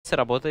принципе,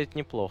 работает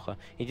неплохо.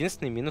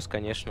 Единственный минус,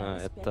 конечно,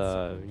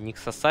 это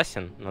Никс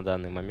Ассасин на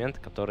данный момент,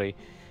 который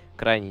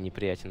крайне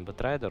неприятен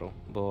бэтрайдеру,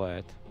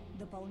 бывает.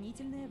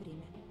 Дополнительное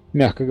время.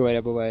 Мягко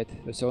говоря, бывает.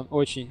 То есть он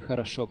очень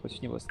хорошо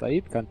против него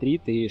стоит,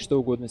 контрит и что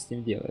угодно с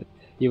ним делает.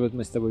 И вот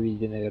мы с тобой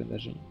видели, наверное,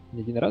 даже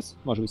не один раз,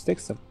 может быть, с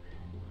Тексом,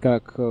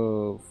 как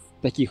в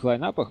таких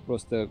лайнапах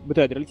просто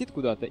бэтрайдер летит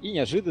куда-то и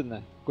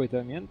неожиданно в какой-то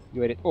момент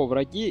говорит: о,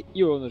 враги,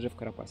 и он уже в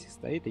карапасе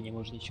стоит и не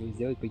может ничего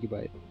сделать,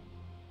 погибает.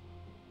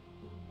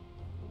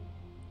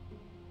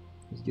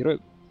 То есть герой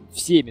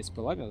всеми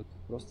спылами вот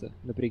просто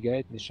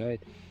напрягает,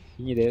 мешает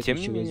и не дает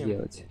ничего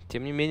сделать.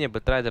 Тем не менее,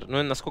 бэтрайдер,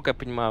 ну, насколько я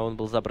понимаю, он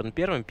был забран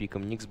первым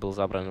пиком, Никс был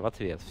забран в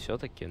ответ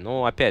все-таки.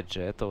 Но, опять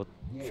же, это вот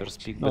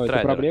first пик бэтрайдера.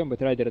 Это проблема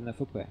бэтрайдера на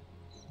ФП.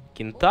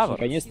 Кентавр.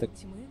 Наконец-то.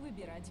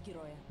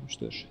 Ну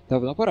что ж,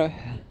 давно пора.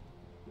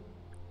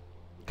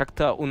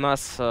 Как-то у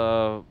нас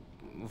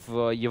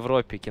в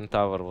Европе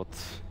Кентавр вот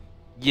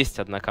есть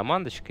одна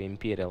командочка,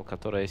 Imperial,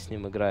 которая с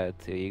ним играет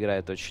и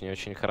играет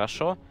очень-очень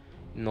хорошо.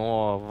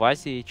 Но в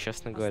Азии,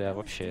 честно говоря,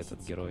 вообще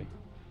этот герой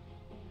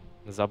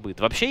забыт.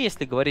 Вообще,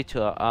 если говорить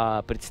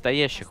о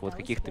предстоящих вот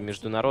каких-то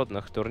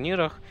международных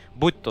турнирах,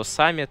 будь то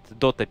Summit,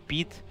 Dota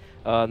Pit,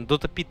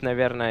 Dota Pit,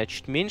 наверное,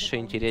 чуть меньше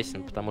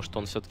интересен, потому что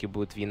он все-таки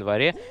будет в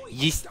январе.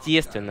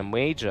 Естественно,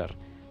 Мейджор,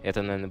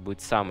 это, наверное,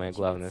 будет самое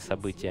главное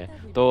событие,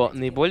 то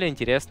наиболее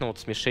интересно вот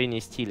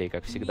смешение стилей,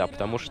 как всегда,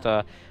 потому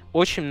что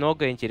очень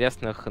много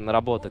интересных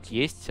наработок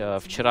есть.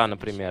 Вчера,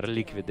 например,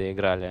 Ликвиды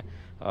играли,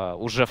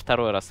 уже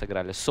второй раз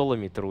играли с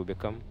Соломит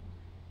Рубиком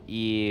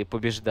и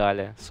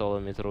побеждали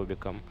Соломит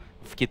Рубиком.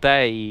 В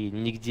Китае и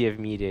нигде в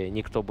мире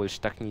никто больше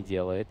так не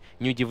делает.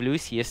 Не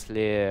удивлюсь,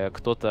 если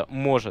кто-то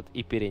может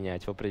и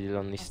перенять в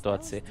определенной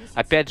ситуации.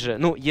 Опять же,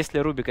 ну, если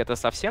Рубик это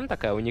совсем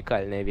такая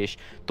уникальная вещь,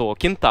 то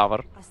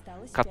Кентавр,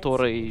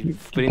 который,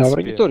 в принципе...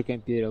 Кентавр не только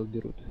Imperial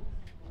берут.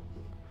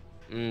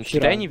 В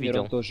Китае не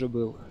видел. Тоже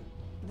был.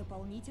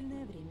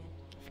 Дополнительное время.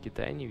 В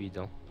Китае не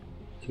видел.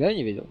 В Китае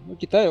не видел? Ну,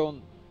 Китай,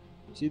 он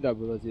всегда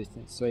был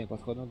известен своим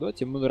подходом к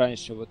доте. Мы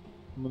раньше вот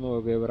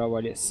многое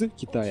воровали с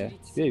Китая.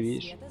 Теперь,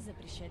 видишь,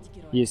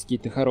 есть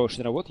какие-то хорошие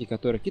наработки,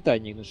 которые Китай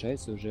не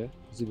гнушается уже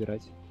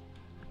забирать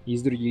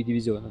из других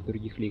дивизионов,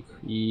 других лиг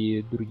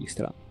и других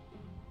стран.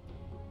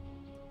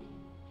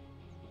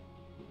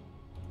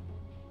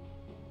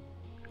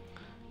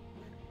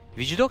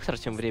 Вич-доктор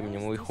тем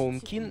временем у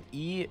EHOME.K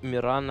и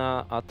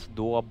Мирана от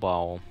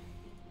Duobao.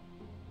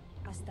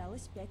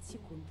 Осталось 5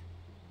 секунд.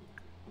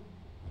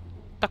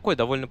 Такой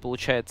довольно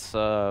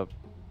получается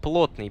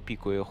плотный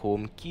пик у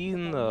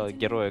EHOME.K,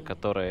 герои,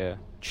 которые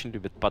очень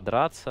любят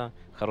подраться,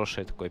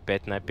 хороший такой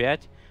 5 на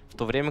 5, в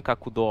то время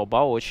как у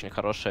Duobao очень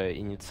хорошая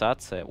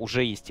инициация,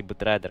 уже есть и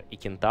бэтрайдер, и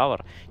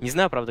Кентавр. Не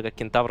знаю, правда, как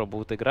Кентавра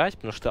будут играть,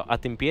 потому что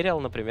от Imperial,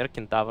 например,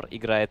 Кентавр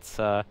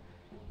играется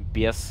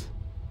без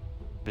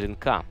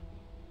блинка.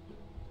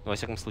 Во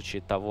всяком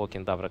случае, того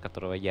Кентавра,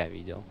 которого я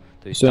видел.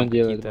 То есть он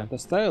делает, он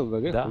поставил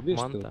ВГ, да,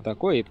 что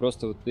такое, и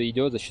просто вот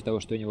идет за счет того,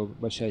 что у него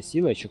большая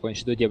сила, еще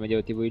какой-нибудь Дудема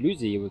делает его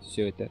иллюзии, и вот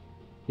все это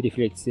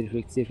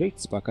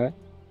рефлектится, пока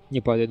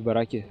не падают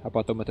бараки, а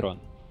потом и трон.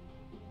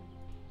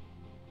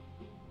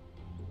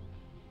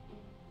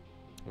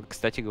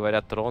 Кстати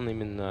говоря, трон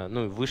именно,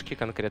 ну, вышки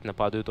конкретно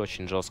падают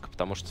очень жестко,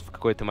 потому что в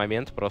какой-то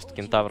момент просто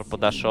Кентавр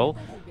подошел,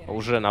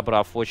 уже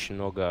набрав очень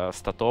много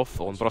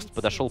статов, он просто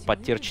подошел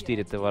под тир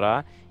 4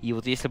 ТВРа, и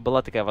вот если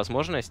была такая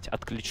возможность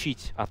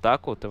отключить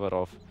атаку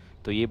ТВРов,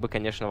 то ей бы,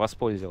 конечно,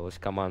 воспользовалась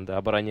команда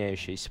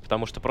обороняющаяся,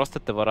 потому что просто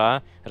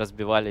ТВРа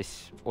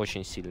разбивались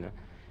очень сильно.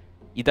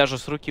 И даже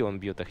с руки он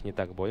бьет их не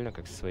так больно,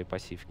 как со своей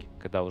пассивки,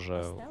 когда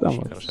уже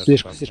очень хорошо.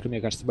 Слишком, мне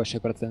кажется,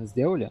 большой процент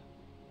сделали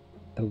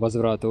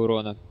возврата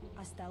урона.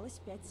 Осталось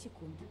 5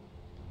 секунд.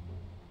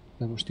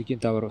 Потому что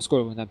Кентавр,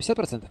 сколько он на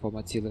 50%, по-моему,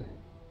 от силы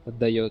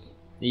отдает.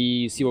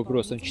 И с его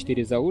бросом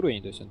 4 за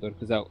уровень, то есть он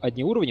только за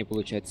одни уровни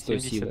получает 100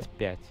 силы.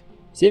 75.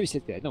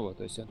 75, ну вот,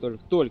 то есть он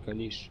только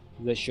лишь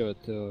за счет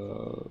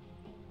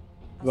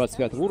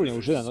 25 уровня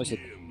уже наносит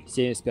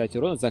 75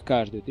 урона за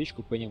каждую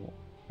тычку по нему.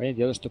 Понятное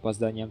дело, что по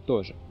зданиям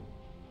тоже.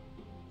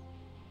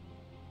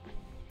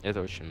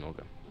 Это очень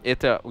много.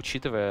 Это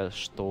учитывая,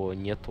 что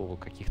нету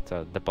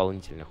каких-то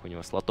дополнительных у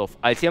него слотов.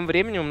 А тем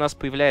временем у нас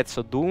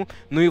появляется Doom.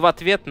 Ну и в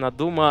ответ на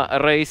Дума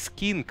Рейс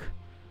Кинг.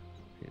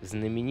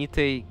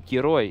 Знаменитый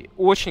герой.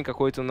 Очень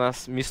какой-то у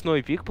нас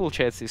мясной пик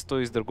получается и с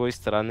той, и с другой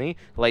стороны.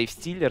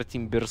 Лайфстиллер,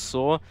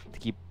 Тимберсо.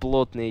 Такие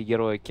плотные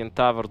герои.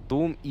 Кентавр,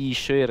 Doom и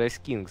еще и Рейс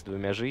Кинг с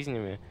 2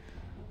 жизнями.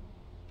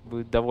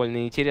 Будет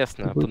довольно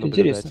интересно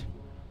понаблюдать.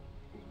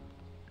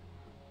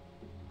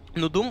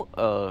 Ну, Doom,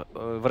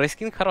 в Рейс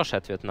Кинг хороший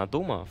ответ на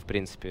Дума, в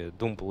принципе.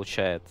 Doom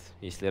получает,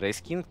 если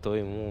Рейс Кинг, то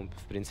ему,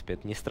 в принципе,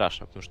 это не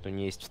страшно, потому что у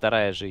него есть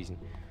вторая жизнь.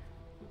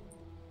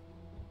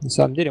 На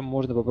самом деле,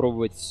 можно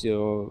попробовать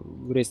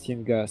Рейс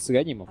Кинга с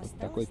Аганимом.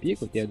 Такой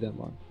пик, вот я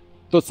думаю.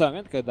 Тот самый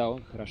момент, когда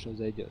он хорошо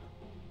зайдет.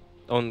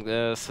 Он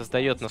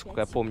создает,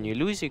 насколько я помню,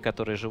 иллюзии,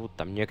 которые живут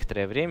там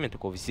некоторое время,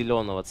 такого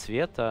зеленого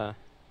цвета.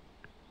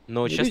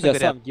 Но, честно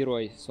говоря... сам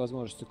герой с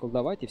возможностью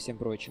колдовать и всем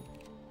прочим.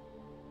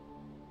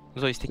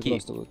 То есть такие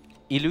вот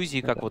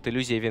иллюзии, как Да. вот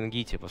иллюзия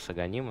Венги, типа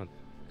Саганима.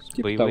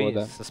 Типа Боевые того,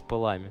 да. со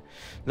спылами.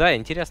 Да,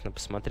 интересно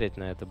посмотреть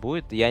на это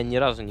будет. Я ни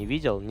разу не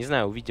видел. Не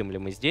знаю, увидим ли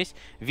мы здесь.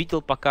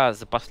 Видел пока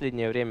за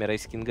последнее время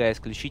Рейс Кинга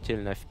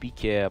исключительно в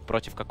пике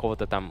против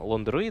какого-то там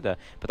лондруида,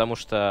 потому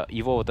что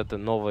его вот это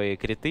новые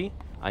криты,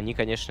 они,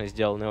 конечно,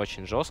 сделаны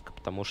очень жестко,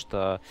 потому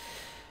что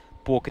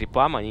по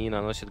крипам они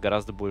наносят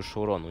гораздо больше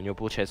урона. У него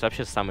получается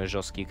вообще самый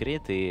жесткий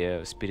крит,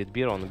 и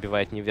Спиритбир он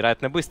убивает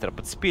невероятно быстро.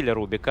 Подцепили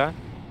Рубика.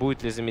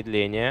 Будет ли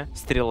замедление?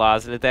 Стрела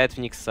залетает в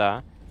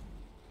Никса.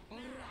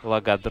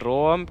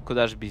 Логодром.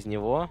 Куда же без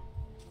него?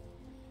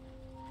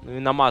 Ну и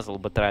намазал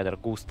бы Трайдер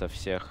густо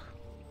всех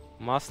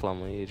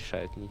маслом и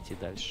решают не идти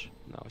дальше.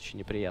 Да, очень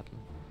неприятно.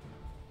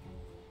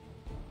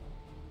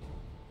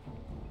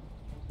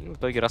 Ну, в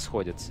итоге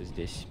расходятся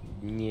здесь,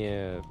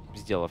 не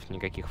сделав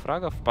никаких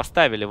фрагов.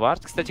 Поставили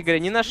вард. Кстати говоря,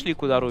 не нашли,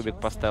 куда Рубик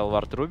поставил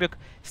вард. Рубик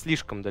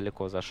слишком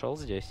далеко зашел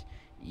здесь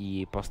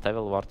и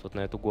поставил вард вот на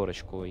эту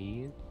горочку.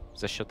 И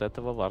за счет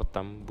этого вард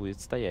там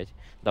будет стоять.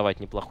 Давать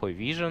неплохой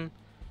вижен.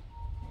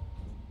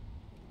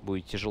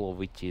 Будет тяжело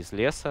выйти из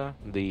леса.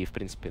 Да и, в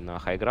принципе, на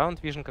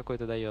хайграунд вижен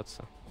какой-то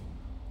дается.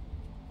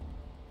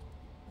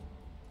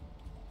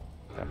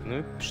 Так, ну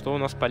и что у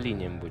нас по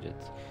линиям будет?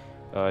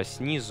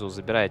 Снизу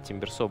забирает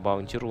Тимберсо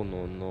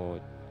Баунти-руну, но,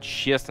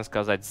 честно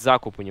сказать,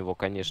 закуп у него,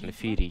 конечно,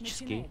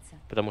 феерический.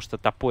 Потому что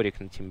топорик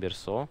на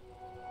Тимберсо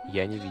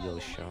я не видел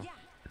еще.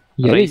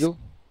 Я видел.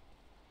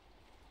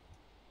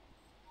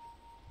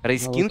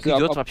 Рейс Ну, Кинг вот,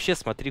 идет вообще,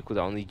 смотри,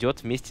 куда. Он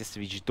идет вместе с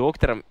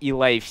Вич-доктором и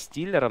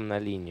Лайфстиллером на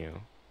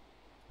линию.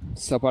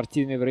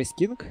 Саппортивный в Рейс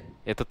Кинг?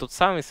 Это тот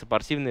самый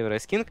саппортивный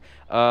Рейс Кинг.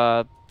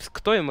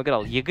 Кто им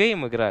играл? ЕГЭ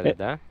им играли,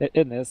 да?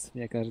 НС,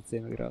 мне кажется,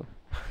 им играл.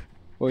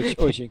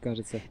 Очень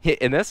кажется.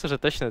 НС уже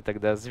точно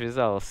тогда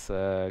завязал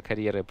с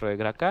карьерой про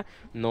игрока,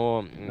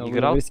 но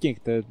играл... Рейс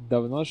Кинг-то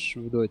давно ж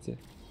в доте.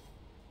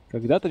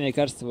 Когда-то, мне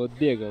кажется, вот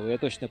бегал. Я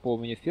точно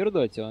помню, в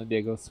Фердоте он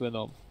бегал с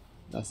Веном.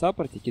 На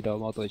саппорте кидал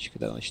молоточек,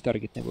 когда он еще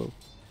таргетный был.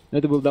 Но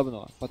это было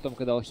давно. Потом,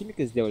 когда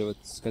Алхимика сделали, вот,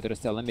 который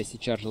стоял на месте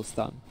Чарджил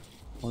Стан,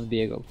 он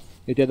бегал.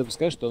 И я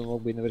допускаю, что он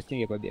мог бы и на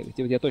Вертинге побегать.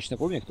 И вот я точно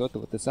помню, кто-то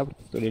вот из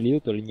саппортов то ли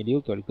лил, то ли не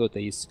лил, то ли кто-то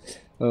из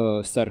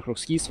старых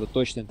Рокскис вот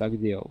точно так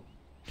делал.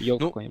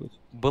 Ёлку какой-нибудь.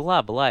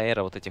 Была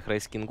эра вот этих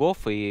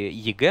рейскингов, и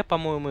ЕГЭ,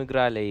 по-моему,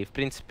 играли, и, в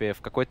принципе,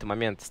 в какой-то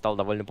момент стал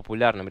довольно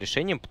популярным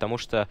решением, потому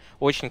что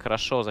очень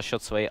хорошо за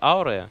счет своей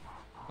ауры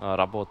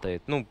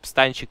работает. Ну,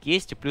 станчик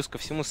есть, и плюс ко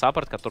всему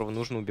саппорт, которого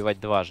нужно убивать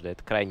дважды.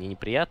 Это крайне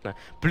неприятно.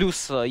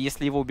 Плюс,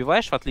 если его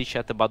убиваешь, в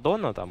отличие от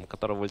Эбадона, там, у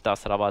которого ульта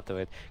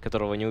срабатывает,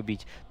 которого не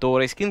убить, то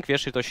Рейс Кинг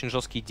вешает очень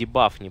жесткий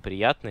дебаф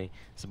неприятный,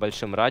 с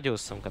большим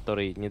радиусом,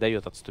 который не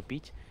дает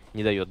отступить,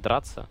 не дает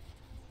драться.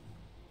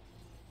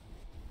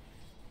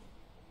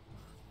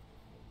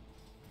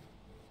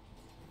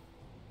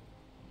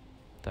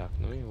 Так,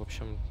 ну и, в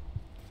общем,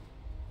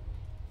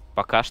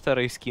 пока что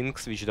Рейс Кинг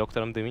с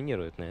Вич-доктором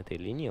доминирует на этой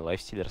линии.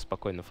 Лайфстиллер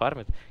спокойно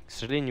фармит. К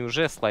сожалению,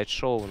 уже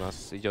слайд-шоу у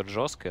нас идет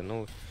жесткое.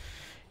 Ну,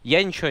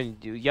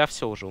 я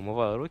все уже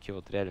умываю руки,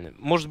 вот реально.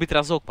 Может быть,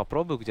 разок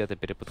попробую где-то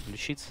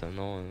переподключиться,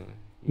 но...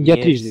 Я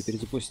трижды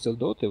перезапустил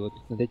дот, и вот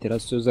на третий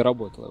раз все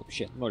заработало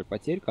вообще. 0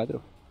 потерь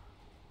кадров.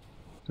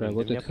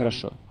 Работает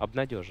хорошо.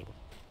 Обнадежил.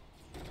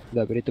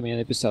 Да, при этом я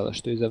написала,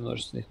 что из-за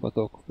множественных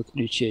потоков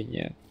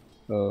подключения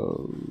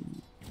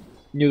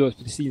не удалось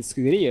присоединиться к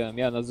игре,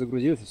 она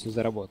загрузилась и все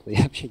заработало.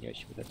 Я вообще не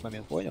очень в этот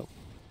момент понял.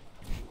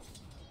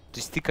 То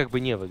есть ты как бы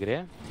не в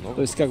игре? Но...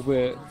 То есть как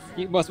бы,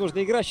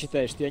 возможно, игра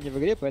считает, что я не в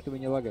игре, поэтому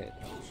не лагает.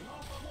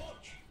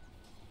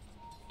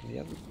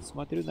 Я вот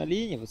смотрю на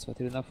линии, вот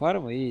смотрю на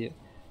фарм, и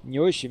не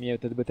очень мне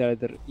этот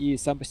бета-райдер и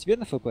сам по себе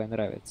на ФП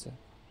нравится.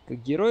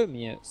 Как герой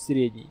мне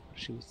средней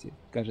паршивости,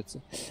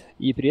 кажется.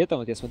 И при этом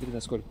вот я смотрю,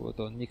 насколько вот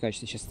он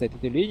некачественно сейчас ставит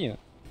эту линию.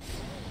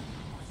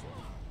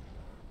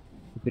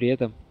 И при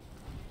этом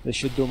за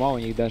счет Дума у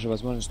них даже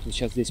возможно, что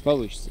сейчас здесь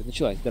получится.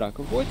 Началась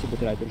драка в боте,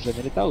 бэтрайдер уже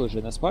налетал,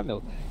 уже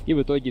наспамил. И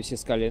в итоге все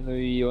сказали, ну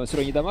и он все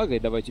равно не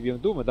дамагает, давайте убьем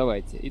Дума,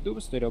 давайте. И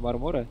Дум с 4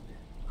 армора,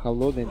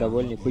 холодный,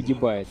 довольный,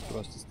 погибает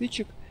просто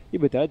стычек. И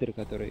бэтрайдер,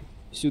 который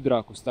всю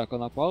драку стакал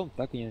напалм,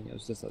 так и не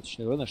нанес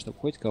достаточно урона, чтобы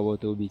хоть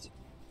кого-то убить.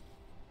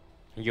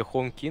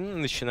 EHOME.K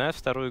начинают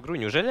вторую игру.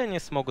 Неужели они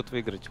смогут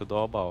выиграть у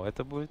Duobao?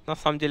 Это будет, на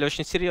самом деле,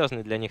 очень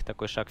серьезный для них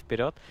такой шаг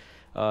вперед.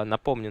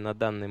 Напомню, на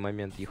данный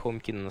момент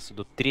EHOME.K у нас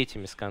идут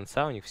третьими с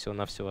конца. У них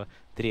всего-навсего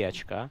 3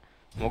 очка.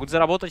 Могут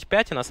заработать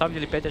 5, и на самом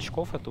деле 5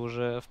 очков это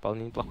уже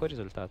вполне неплохой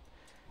результат.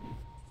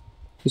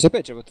 То есть,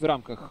 опять же, вот в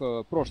рамках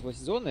прошлого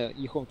сезона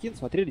EHOME.K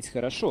смотрелись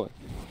хорошо.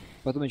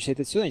 Потом, начиная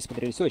этот сезон, они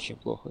смотрелись очень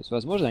плохо. То есть,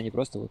 возможно, они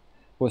просто вот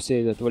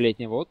после этого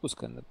летнего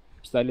отпуска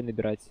стали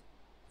набирать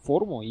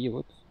форму и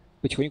вот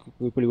потихоньку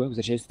полевым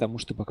возвращаются к тому,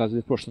 что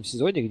показывали в прошлом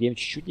сезоне, где им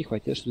чуть-чуть не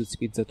хватило, чтобы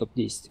зацепить за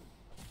топ-10.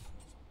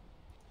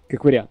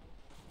 Как вариант.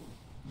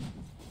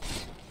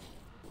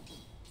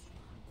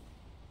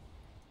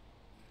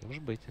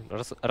 Может быть.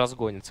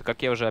 Разгонится.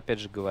 Как я уже опять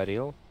же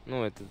говорил,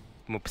 ну это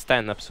мы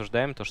постоянно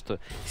обсуждаем то, что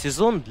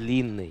сезон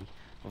длинный,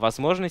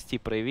 возможностей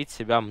проявить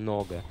себя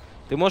много.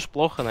 Ты можешь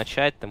плохо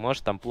начать, ты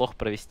можешь там плохо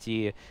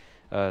провести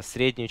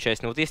среднюю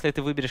часть. Но вот если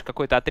ты выберешь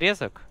какой-то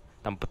отрезок,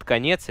 там под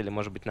конец или,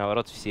 может быть,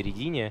 наоборот, в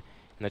середине,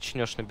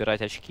 начнешь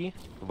набирать очки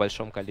в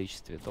большом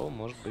количестве, то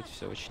может быть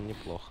все очень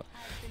неплохо.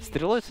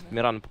 Стрелой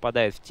Миран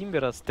попадает в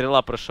Тимбера,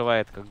 стрела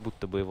прошивает как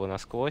будто бы его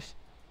насквозь.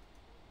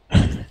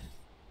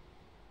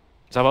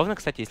 Забавно,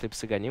 кстати, если бы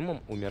с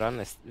Аганимом у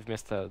Мирана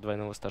вместо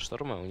двойного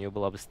Старшторма у нее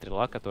была бы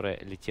стрела, которая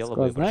летела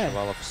бы и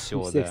прошивала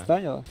все, и всех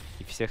станила.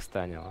 И всех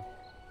станила.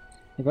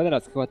 Мне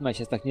понравилось, как вот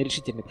сейчас так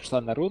нерешительно пришла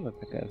на руну,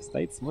 такая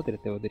стоит, смотрит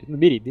и говорит, ну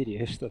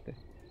бери, что ты.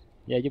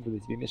 Я не буду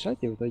тебе мешать,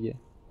 и в итоге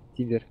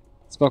Тимбер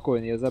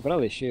спокойно ее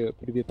забрал, еще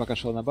пока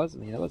шел на базу,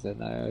 не на базу, а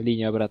на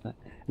линию обратно,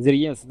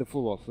 зарегенился до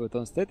фуллов. И вот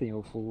он стоит, у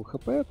него фулл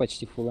хп,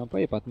 почти фулл МП,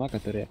 и Патма,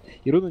 которая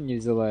и руну не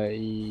взяла,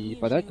 и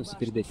потратился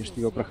перед этим, что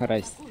его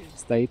прохарасить.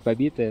 Стоит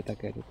побитая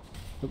такая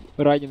тут,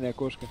 раненая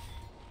кошка.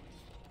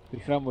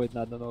 Прихрамывает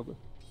на одну ногу.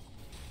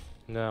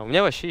 Да, у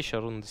меня вообще еще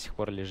руна до сих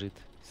пор лежит,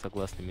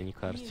 согласно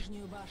миникарте.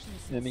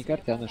 На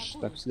миникарте она же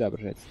так всегда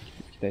ображается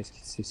в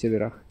китайских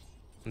серверах.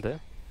 Да?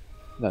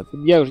 Да,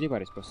 я уже не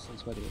парюсь, просто не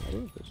смотрю на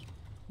руну.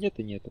 Нет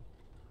и нету.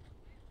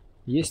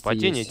 Есть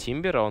падение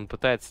Тимбера, он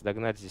пытается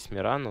догнать здесь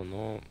Мирану,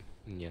 но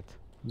нет.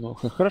 Ну,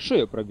 хорошо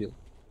ее пробил.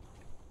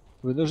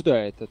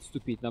 Вынуждает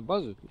отступить на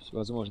базу. То есть,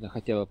 возможно,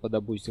 хотела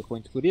подобуть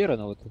какого-нибудь курьера,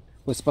 но вот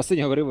после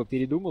последнего врыва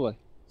передумала.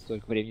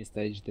 Столько времени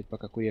стоит ждать,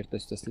 пока курьер то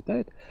сюда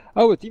слетает.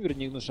 А вот Тимбер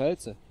не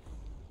гнушается.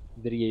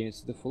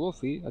 Дорегенится до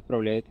фуллов и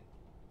отправляет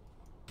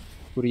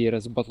курьера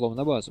с батлом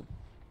на базу.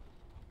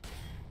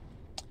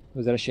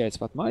 Возвращается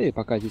Патма, и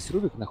пока здесь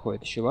Рубик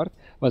находит еще вард,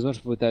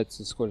 возможно,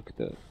 попытаются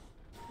сколько-то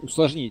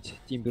усложнить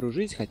Тимберу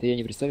жизнь, хотя я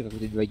не представляю, как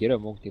эти два героя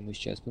могут ему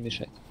сейчас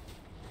помешать.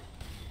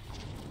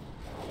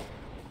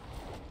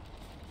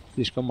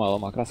 Слишком мало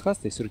маг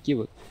расхаста, и с руки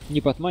вот ни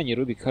Патма, ни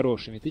Рубик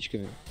хорошими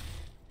тычками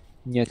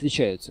не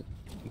отличаются.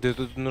 Да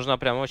тут нужна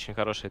прям очень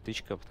хорошая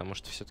тычка, потому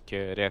что все-таки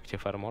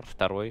реактив армор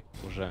второй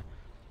уже.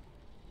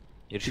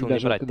 И решил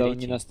даже не брать когда третий.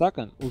 Он не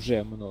настакан,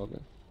 уже много.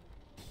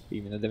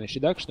 Именно damage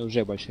reduction,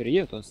 уже большой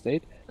рельеф, он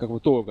стоит как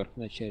вот огр в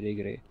начале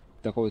игры.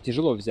 Такого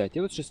тяжело взять. И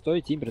вот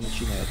шестой Тимбер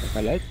начинает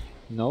накалять,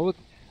 но вот,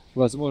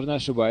 возможно,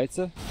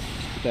 ошибается,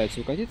 пытается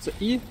укатиться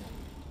и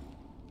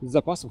с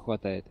запасом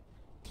хватает.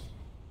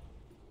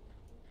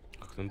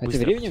 А тем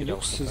временем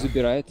Нюкс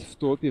забирает в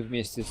топе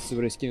вместе с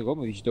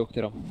Рейскингом и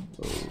Вич-доктором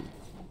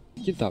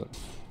Кентавр.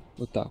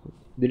 Вот так вот.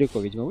 Далеко,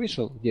 видимо,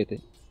 вышел где-то.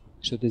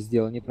 Что-то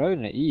сделал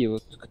неправильно. И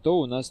вот кто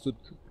у нас тут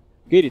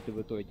кэрри-то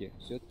в итоге?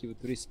 Все-таки вот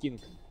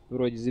Рейскинг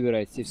вроде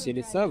забирает все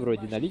лица,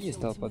 вроде на линии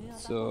стал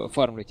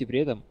фармлить, и при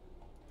этом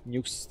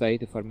Нюкс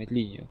стоит и фармит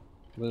линию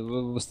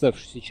в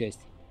оставшуюся часть.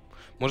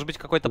 Может быть,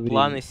 какой-то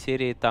план из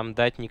серии там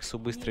дать Никсу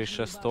быстрый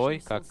шестой,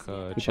 как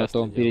и часто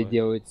потом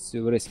переделать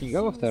в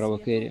Рейскинга во второго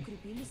кэрри.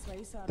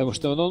 Потому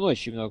что он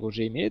очень много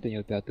уже имеет, у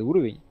него 5-й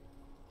уровень.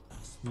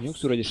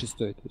 Нюкс вроде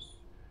 6-й. То есть,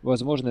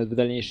 возможно, в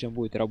дальнейшем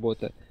будет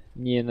работа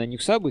не на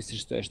Нюкса быстрый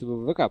 6-й, а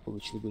чтобы ВК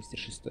получил быстрый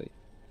 6-й.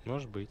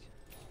 Может быть.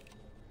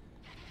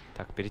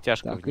 Так,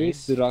 перетяжка так,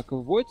 вниз. И драка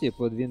в боте,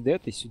 под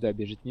Виндеттой сюда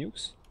бежит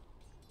Нюкс.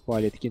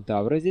 Палит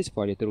Кентавра здесь,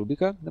 палит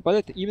Рубика.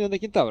 Нападает именно на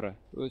Кентавра.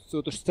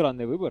 Вот уж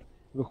странный выбор.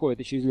 Выходит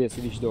еще из леса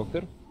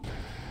Вич-доктор.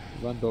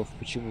 Вандов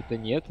почему-то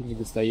нет, не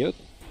достает.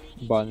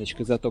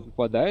 Баночка зато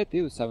попадает,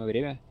 и вот самое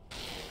время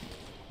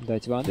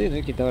дать ванды. Ну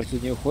и Кентавр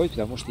тут не уходит,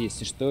 потому что,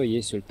 если что,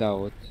 есть ульта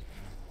от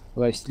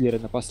лайфстиллера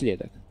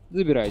напоследок.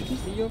 Забирает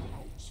без нее.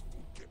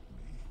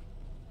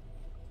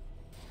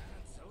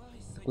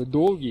 Такой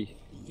долгий,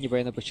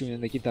 непонятно почему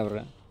на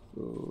Кентавра,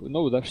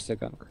 но удавшийся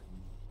ганг.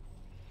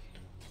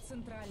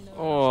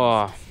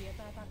 О,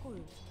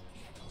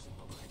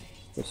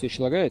 Все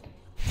еще лагает?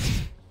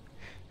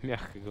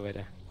 мягко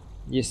говоря.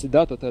 Если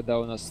да, то тогда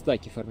у нас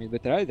стаки фармит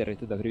Бэтрайдер, и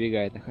туда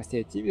прибегает на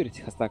хосте Тимбер,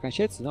 хоста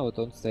кончается, но вот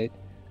он стоит,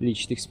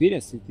 личит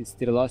экспириенс, и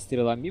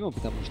стрела мимо,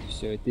 потому что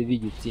все это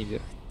видит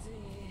Тимбер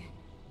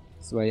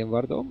своим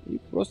вардом, и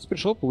просто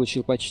пришел,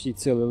 получил почти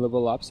целый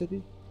левелап с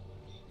этой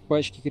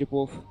пачки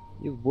крипов,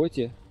 и в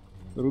боте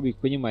Рубик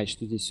понимает,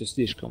 что здесь все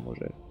слишком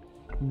уже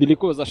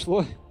далеко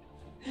зашло.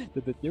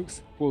 Этот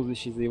Нюкс,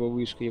 ползающий за его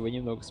вышкой, его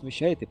немного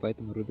смущает, и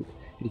поэтому Рубик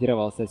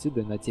ретировался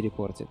отсюда на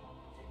телепорте.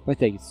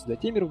 Подтягивается сюда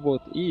Тимбер в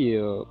бот, и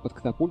под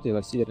катапультой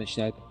Лавстиллер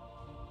начинает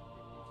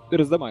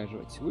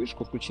раздамаживать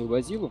вышку, включил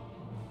Базилу.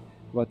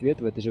 В ответ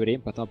в это же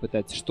время потом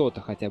пытается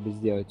что-то хотя бы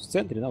сделать в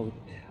центре, но вот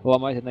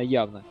ломает она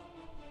явно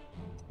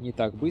не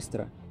так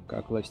быстро,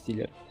 как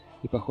Лавстиллер.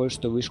 И похоже,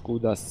 что вышку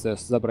удастся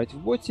забрать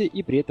в боте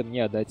и при этом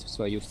не отдать в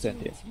свою в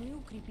центре.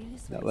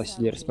 Да,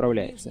 Лавстиллер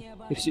справляется.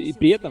 И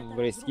при этом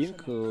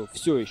Рейскинг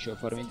все еще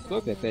оформит в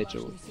топе. Опять же,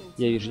 вот,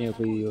 я вижу, у него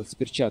появилась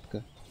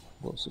перчатка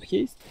Balls of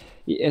Haste.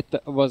 И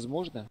это,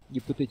 возможно,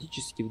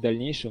 гипотетически в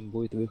дальнейшем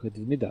будет выход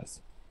в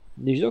Мидас.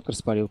 Вич-доктор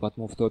спалил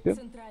Патму в топе.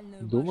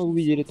 Думаю,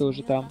 увидели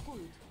тоже там.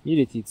 И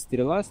летит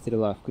стрела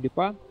в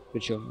крипа.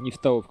 Причем не в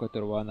того, в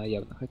которого она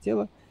явно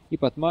хотела. И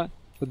Патма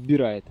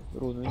подбирает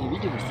руну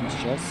невидимости. И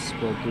сейчас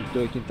по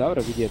ультой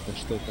Кентавра где-то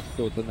что-то,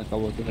 кто-то на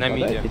кого-то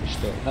нападает или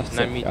что?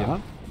 На миде.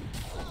 Ага.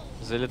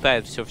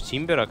 залетает все в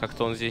Тимбера.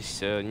 Как-то он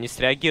здесь не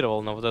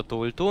среагировал на вот эту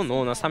ульту.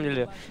 Но на самом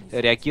деле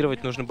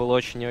реагировать нужно было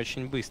очень и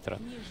очень быстро.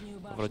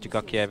 Вроде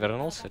как я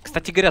вернулся.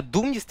 Кстати говоря,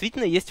 Doom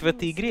действительно есть в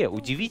этой игре.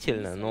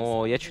 Удивительно,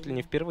 но я чуть ли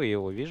не впервые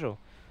его вижу.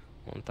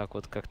 Он так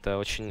вот как-то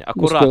очень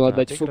аккуратно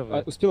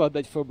отыгрывает. Успел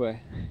отдать ФБ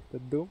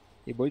этот Doom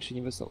и больше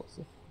не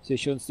высовывался. Все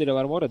еще он стрелял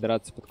армора,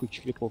 драться под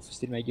кучей крипов с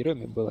тремя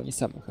героями была не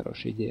самая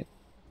хорошая идея.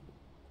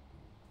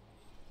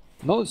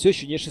 Но он все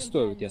еще не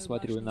шестой. Вот я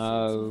смотрю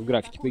на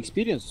графики по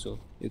экспириенсу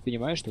и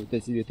понимаю, что вот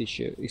эти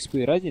 2000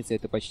 XP разница,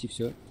 это почти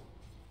все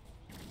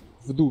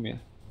в Думе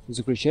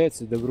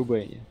заключается до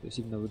Рубэне. То есть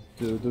именно вот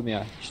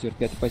двумя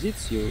 4-5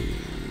 позиций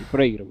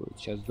проигрывают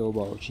сейчас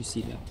Duobao очень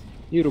сильно.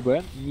 И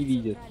Рубен не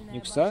видит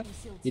Нюкса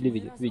или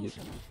видит? Видит.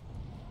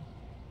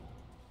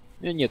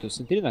 Нету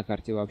сентри на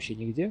карте вообще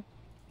нигде.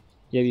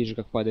 Я вижу,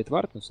 как падает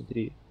вард, но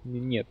сентри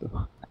нету.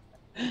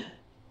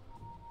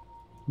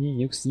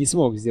 Нюкс не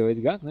смог сделать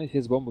ган, но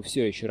эфес-бомба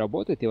все еще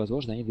работает, и,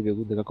 возможно, они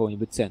добегут до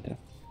какого-нибудь центра.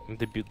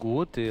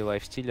 Добегут, и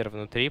лайфстиллер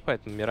внутри,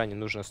 поэтому Миране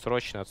нужно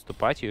срочно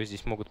отступать. Ее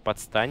здесь могут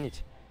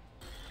подстанить.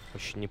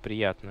 Очень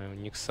неприятно. У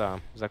Никса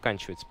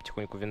заканчивается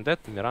потихоньку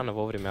вендетта, Мирана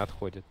вовремя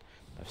отходит.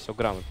 Да, все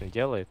грамотно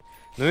делает.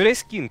 Ну и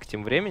Рейс Кинг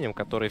тем временем,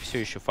 который все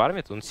еще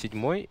фармит, он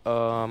 7-й.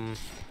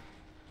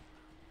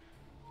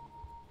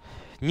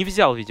 Не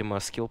взял, видимо,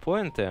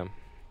 скиллпоинты.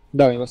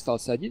 Да, у него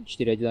остался 1,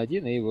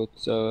 4-1-1, и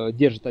вот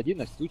держит 1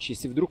 на случай,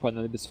 если вдруг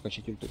понадобится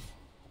вкачать ульту.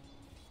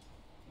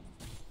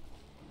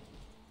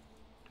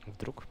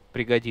 Вдруг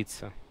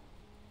пригодится.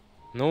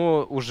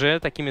 Ну, уже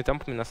такими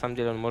темпами, на самом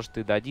деле, он может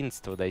и до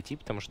 11-го дойти,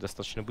 потому что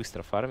достаточно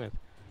быстро фармит.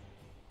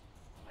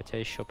 Хотя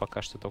еще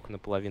пока что только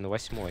наполовину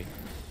 8-й.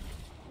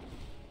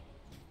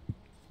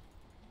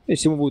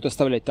 Если ему будут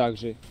оставлять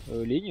также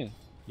линию,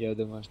 я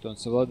думаю, что он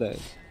совладает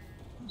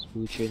с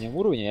получением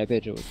уровня. И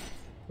опять же,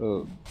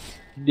 вот,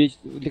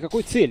 для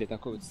какой цели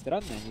такой вот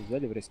странный они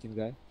взяли в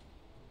Рескинга?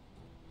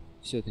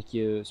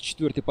 Все-таки с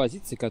 4-й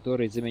позиции,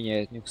 который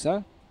заменяет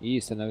Нюкса,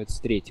 и становится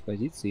с 3-й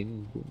позиции, и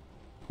ну,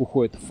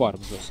 уходит в фарм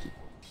жесткий.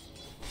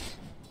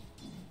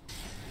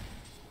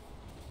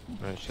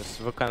 Сейчас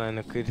ВК,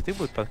 наверное, криты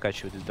будут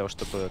подкачивать для того,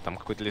 чтобы там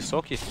какой-то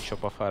лесок, если что,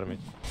 пофармить.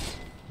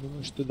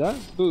 Думаю, что да.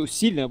 Ну,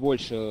 сильно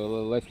больше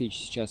лайфлич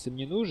сейчас им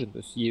не нужен. То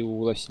есть у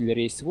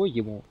лайфстиллера есть свой,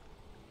 ему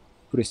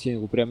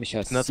пресскингу прямо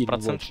сейчас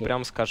 15% больше.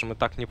 прям, скажем, и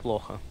так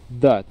неплохо.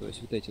 Да, то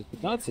есть вот эти вот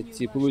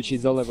 15, и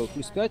получить за левел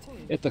плюс 5,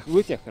 это в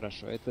лыте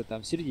хорошо, это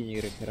там в середине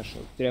игры хорошо.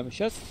 Прямо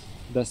сейчас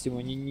даст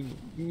ему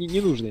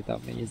ненужный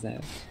там, я не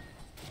знаю.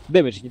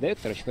 Дэмэдж не дает,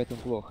 короче, поэтому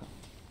плохо.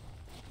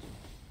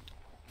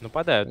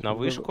 Нападают на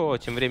вышку,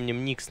 тем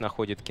временем Никс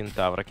находит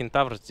Кентавра.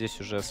 Кентавр здесь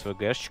уже с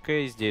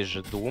ВГшечкой, здесь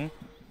же Дум.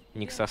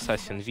 Никс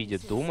Ассасин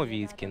видит Дума,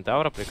 видит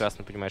Кентавра,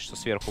 прекрасно понимает, что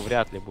сверху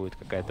вряд ли будет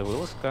какая-то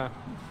вылазка.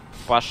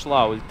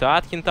 Пошла ульта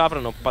от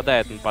Кентавра, но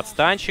попадает на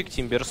подстанчик.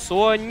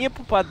 Тимберсо не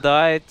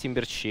попадает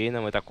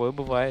Тимберчейном, и такое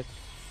бывает.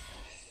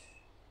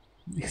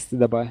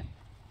 Стыдоба.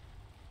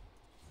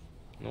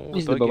 Ну,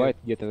 не добывает,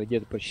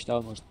 где-то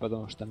прочитал, может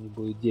подумал, что там не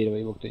будет дерева,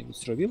 его кто-нибудь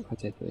срубил,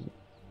 хотя это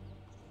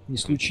не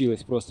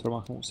случилось, просто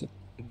промахнулся.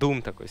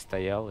 Дум такой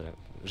стоял и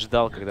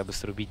ждал, когда бы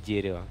срубить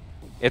дерево.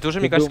 Это уже,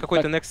 мне кажется,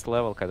 какой-то next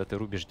level, когда ты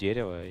рубишь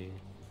дерево и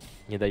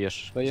не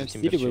даешь. В твоем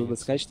стиле было бы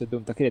сказать, что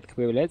Дум так редко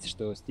появляется,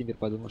 что Стимер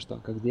подумал, что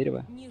он как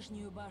дерево.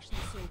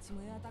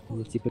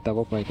 Или типа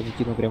того, поэтому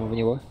кинул прямо в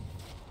него.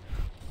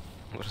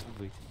 Может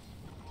быть.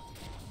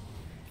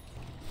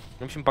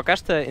 В общем, пока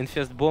что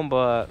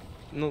инфест-бомба,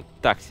 ну,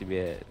 так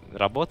себе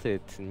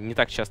работает. Не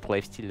так часто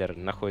лайфстиллер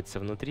находится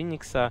внутри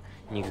Никса.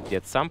 Никс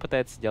где-то сам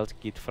пытается делать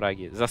какие-то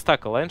фраги.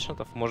 Застака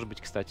лайншотов, может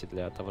быть, кстати,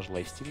 для того же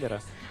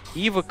лайфстиллера.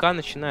 И ВК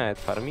начинает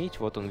фармить.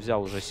 Вот он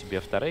взял уже себе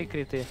вторые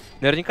криты.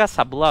 Наверняка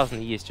соблазн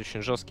есть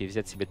очень жесткий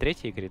взять себе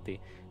третьи криты.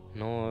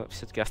 Но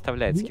все-таки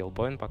оставляет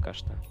скиллпоинт пока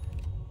что.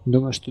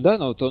 Думаю, что да,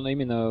 но вот он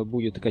именно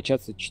будет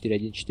качаться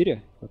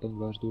 4-1-4, потом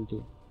дважды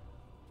ульту.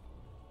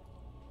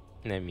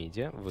 На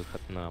миде,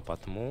 выход на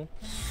потму.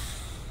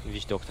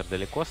 Вич-доктор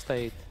далеко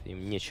стоит,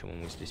 им нечему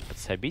ему здесь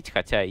подсобить,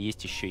 хотя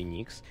есть еще и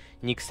Никс.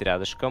 Никс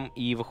рядышком,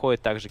 и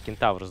выходит также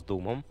Кентавр с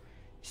Думом.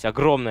 Здесь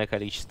огромное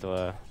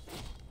количество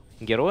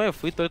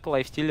героев, и только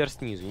лайфстиллер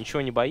снизу.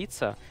 Ничего не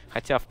боится,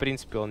 хотя, в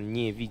принципе, он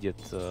не видит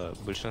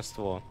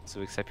большинство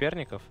своих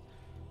соперников.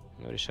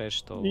 Но решает,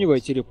 что... У него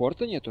и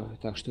телепорта нету,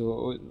 так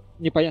что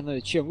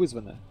непонятно, чем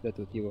вызвано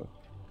это вот его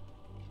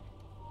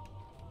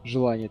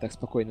желание так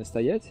спокойно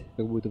стоять,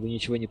 как будто бы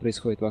ничего не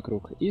происходит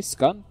вокруг. И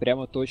скан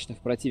прямо точно в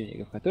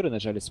противников, которые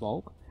нажали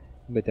смоук.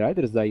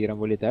 Бэтрайдер с дайером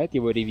вылетает,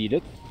 его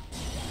ревилят.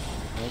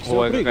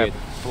 Ой, какая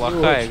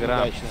плохая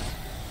игра.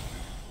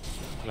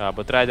 Да,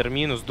 Бэтрайдер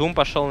минус. Дум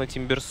пошел на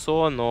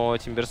Тимберсо, но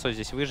Тимберсо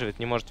здесь выживет,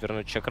 не может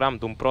вернуть чакрам.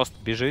 Дум просто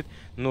бежит,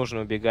 нужно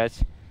убегать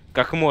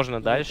как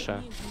можно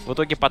дальше. В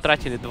итоге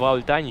потратили 2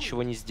 ульта,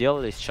 ничего не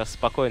сделали. Сейчас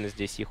спокойно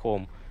здесь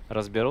EHOME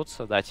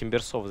разберутся. Да,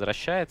 Тимберсо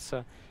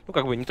возвращается. Ну,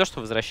 как бы не то,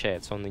 что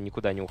возвращается, он и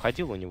никуда не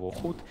уходил, у него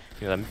худ,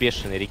 у него там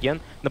бешеный реген.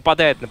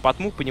 Нападает на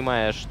потму,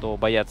 понимая, что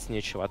бояться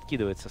нечего,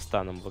 откидывается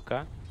станом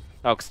ВК.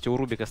 А, кстати, у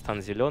Рубика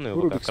стан зеленый,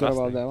 у ВК красный.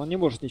 Сорвал, да, он не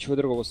может ничего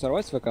другого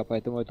сорвать с ВК,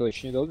 поэтому это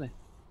очень удобно.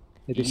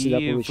 И ты всегда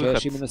И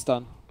получаешь именно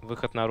стан.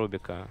 выход на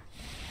Рубика.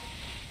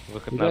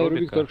 Выход И на да, и Рубик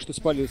Рубика. только что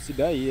спалил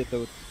себя, и это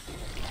вот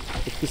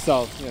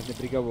подписал смертный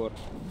приговор.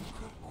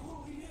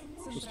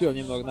 Успел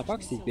немного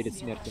напаксить перед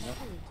смертью, но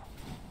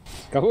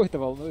кого это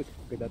волнует,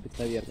 когда ты в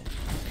таверне?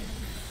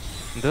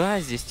 Да,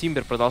 здесь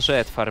Тимбер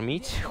продолжает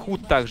фармить.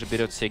 Худ также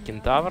берет себе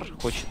кентавр,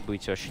 хочет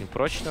быть очень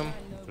прочным,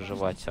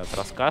 выживать от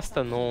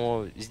раскаста,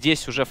 но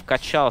здесь уже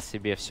вкачал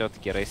себе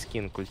все-таки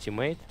Рейскинг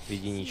ультимейт в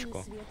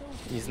единичку.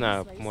 Не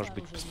знаю, может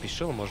быть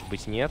поспешил, может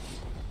быть нет.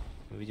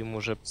 Видимо,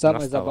 уже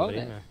Самое настало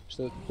забавное, время.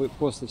 что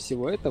после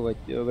всего этого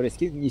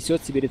Рейскинг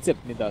несет себе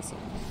рецепт Мидаса.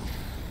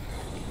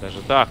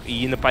 Даже так.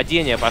 И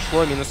нападение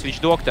пошло. Минус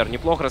Вич-Доктор.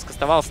 Неплохо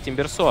раскастовался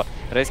Тимберсо.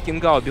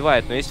 Рейскинга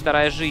убивает, но есть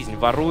вторая жизнь.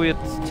 Ворует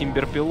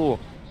Тимберпилу.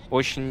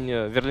 Очень...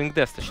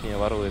 Верлингдес, точнее,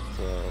 ворует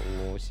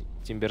у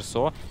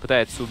Тимберсо.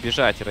 Пытается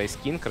убежать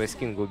Рейскинг.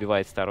 Рейскинга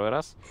убивает второй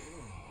раз.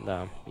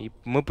 Да. И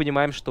мы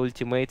понимаем, что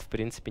ультимейт, в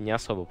принципе, не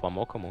особо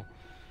помог ему.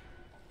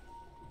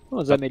 Ну,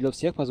 он замедлил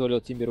всех, позволил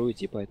Тимберу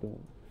уйти, поэтому...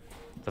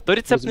 Зато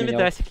рецепт на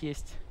Мидасик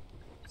есть.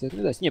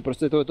 Не,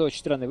 просто это очень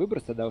странный выбор,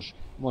 тогда уж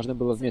можно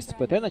было вместо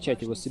ПТ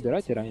начать его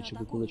собирать, и раньше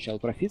бы получал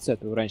профит с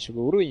этого, раньше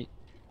бы уровень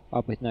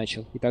апать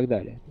начал и так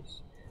далее. То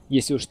есть,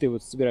 если уж ты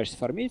вот собираешься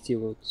фармить, и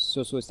вот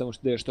все свойство тому,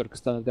 что даешь только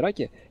стан в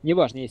драке,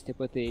 неважно, есть ты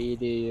ПТ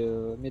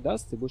или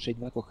Мидас, ты будешь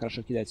одинаково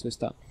хорошо кидать свой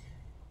стан.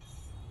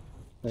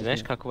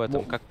 Знаешь, как в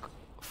этом, как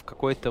в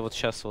какой-то вот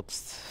сейчас вот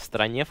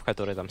стране, в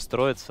которой там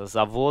строятся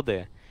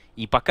заводы,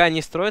 и пока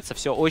они строятся,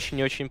 все очень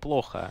и очень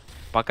плохо.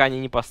 Пока они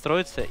не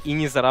построятся и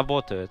не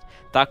заработают.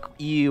 Так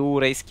и у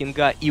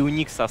Рейскинга, и у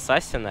Никс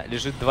Ассасина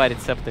лежит два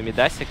рецепта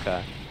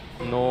Мидасика.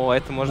 Но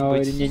это может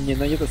быть...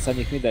 Но нету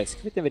самих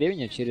Мидасиков. В это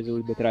время через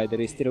Ульбет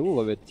Райдера и Стрелу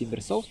ловят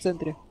Тимберсол в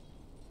центре.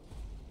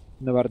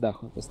 На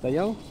вардах он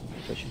постоял.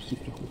 Очень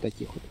хитрых вот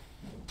таких вот.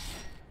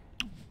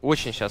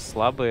 Очень сейчас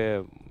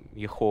слабые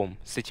EHOME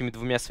с этими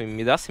двумя своими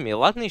Мидасами. И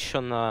ладно еще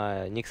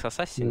на Никс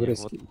Ассасине.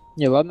 Вот.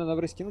 Не, ладно на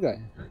Рейскинга.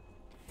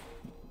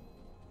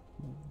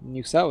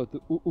 Никса, вот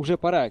уже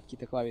пора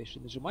какие-то клавиши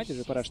нажимать,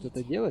 уже пора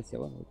что-то делать, а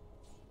он...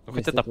 Ну,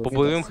 хотя да, по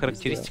боевым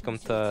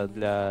характеристикам-то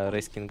для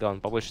Рейскинга он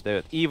побольше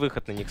дает. И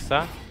выход на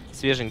Никса,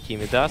 свеженький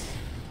Мидас.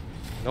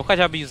 Ну,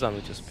 хотя бы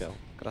юзануть успел.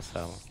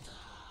 Красава.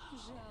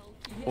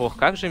 Ох,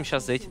 как же им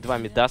сейчас за эти два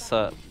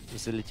Мидаса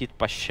залетит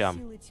по щам.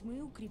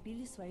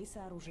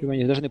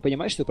 Они должны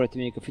понимать, что у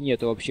противников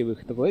нету вообще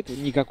выхода в это,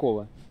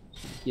 никакого.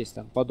 Есть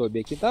там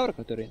подобие кентавра,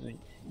 который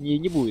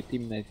не будет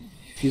именно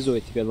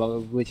физой тебя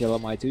в лете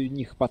ломать. У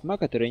них патма,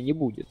 которая не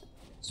будет.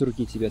 С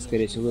руки тебя,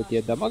 скорее всего, в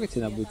лете дамага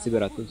тебе надо будет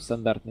собирать. Тут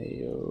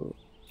стандартный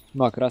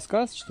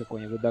маг-рассказ, что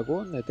какой-нибудь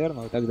догон,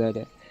 этернал и так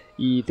далее.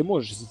 И ты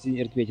можешь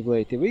терпеть в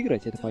лейт и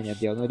выиграть, это понятное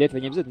дело. Но для этого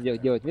не обязательно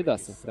делать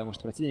Мидаса, потому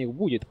что противник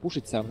будет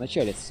пушить в самом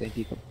начале со своим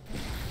пиком.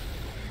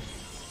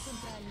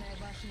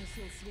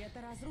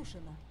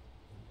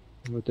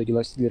 В итоге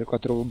ластиллер, у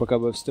которого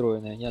БКБ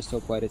встроенная, не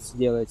особо парится,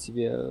 делает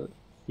себе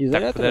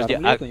изолятор. Так,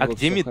 подожди, а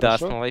где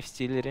Мидас на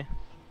лайфстиллере?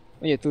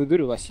 Нет, я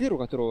говорю, ластиллер, у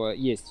которого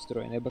есть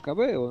встроенная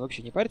БКБ, он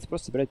вообще не парится,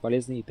 просто собирает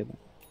полезные итемы.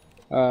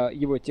 А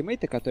его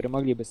тиммейты, которые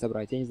могли бы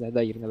собрать, я не знаю,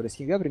 Дайер на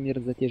Рейскинга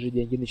примерно за те же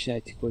деньги,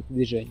 начинать какое-то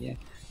движение,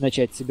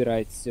 начать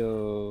собирать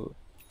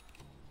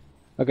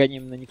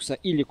Аганим на Никса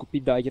или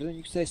купить Дайер на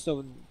Никса и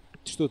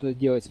что-то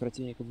делать с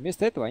противником.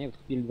 Вместо этого они вот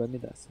купили два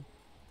Мидаса.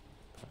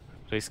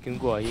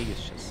 Рейскингу Аегис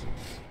сейчас.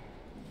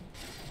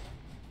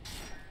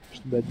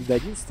 До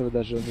 11-го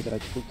даже он не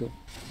тратит ульту.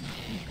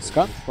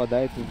 Скан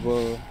попадает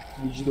в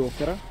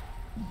Вич-Доктора.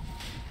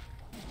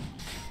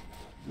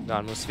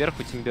 Да, ну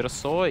сверху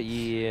Тимберсо,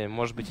 и,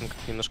 может быть, он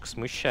как-то немножко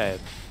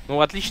смущает.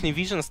 Ну, отличный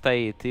вижен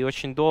стоит, и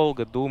очень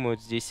долго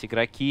думают здесь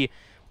игроки.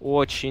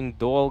 Очень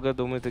долго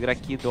думают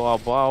игроки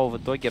Дуобао. В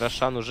итоге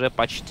Рошан уже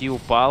почти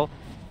упал.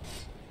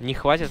 Не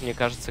хватит, мне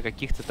кажется,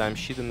 каких-то там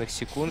считанных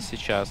секунд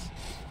сейчас.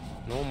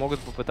 Ну, могут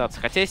попытаться.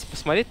 Хотя, если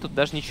посмотреть, тут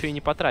даже ничего и не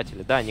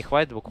потратили. Да, не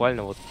хватит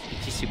буквально вот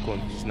 5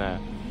 секунд, не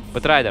знаю.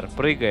 Бэтрайдер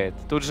прыгает.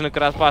 Тут же на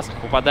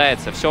карапасах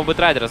попадается. Все,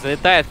 Бэтрайдер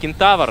залетает.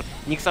 Кентавр.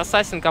 Никс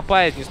Ассасин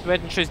копает. Не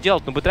успевает ничего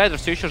сделать. Но Бэтрайдер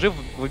все еще жив.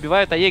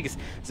 Выбивают Аегис.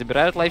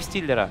 Забирают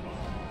лайфстиллера,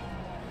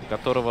 у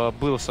которого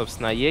был,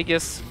 собственно,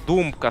 Аегис.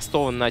 Дум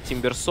кастован на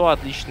Тимберсо.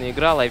 Отличная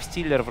игра.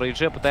 Лайфстиллер в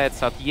рейдже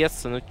пытается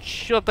отъесться. Но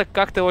что-то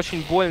как-то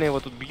очень больно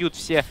его тут бьют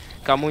все,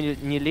 кому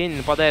не лень.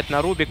 Нападает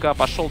на Рубика.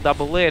 Пошел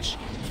дабл эдж.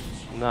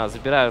 Да,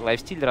 забирают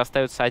лайфстиллер.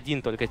 Остается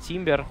один только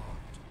Тимбер.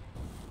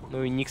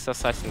 Ну и Никс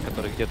Ассасин,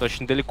 который где-то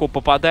очень далеко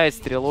попадает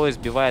стрелой,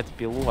 сбивает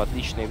пилу.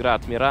 Отличная игра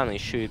от Мирана.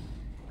 Еще и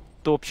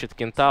топчет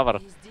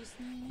Кентавр.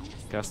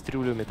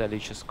 Кастрюлю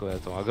металлическую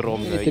эту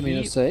огромную. Это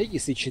минус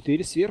Аегис и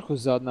 4 сверху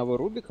за одного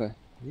Рубика.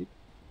 И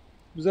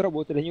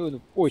заработали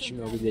они очень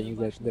много денег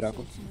за эту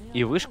драку.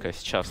 И вышка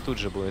сейчас тут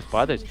же будет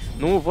падать.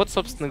 Ну вот,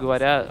 собственно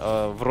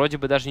говоря, вроде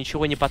бы даже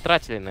ничего не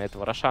потратили на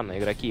этого Рошана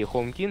игроки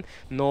EHOME.K,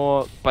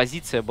 но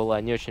позиция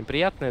была не очень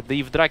приятная. Да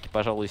и в драке,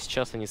 пожалуй,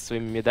 сейчас они со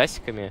своими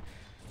медасиками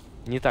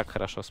не так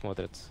хорошо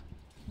смотрятся.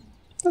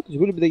 Да, то есть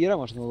были бы даггера,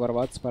 можно было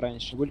ворваться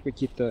пораньше, были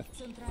какие-то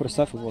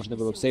форсафы, можно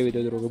было бы сейвить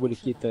друг друга, были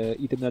какие-то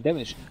итемы на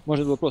дэмэдж,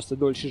 можно было просто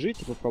дольше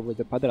жить и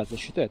попробовать подраться за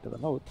счет этого,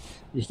 но вот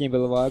здесь не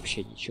было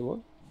вообще ничего.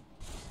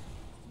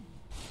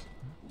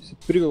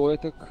 Привело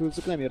это к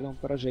закономерному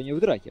поражению в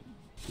драке.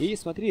 И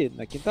смотри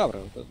на кентавра,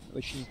 вот он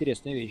очень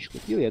интересную вещь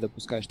купил, я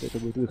допускаю, что это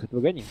будет выход в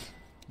Аганим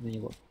на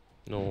него.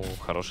 Ну,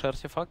 хороший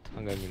артефакт,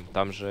 Аганим.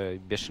 Там же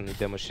бешеный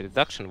damage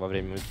reduction во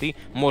время ульты.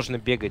 Можно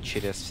бегать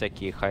через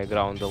всякие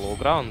хай-граунды,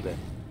 лоу-граунды.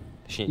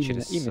 Точнее,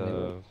 через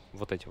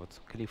вот эти вот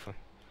клифы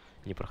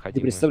непроходимые.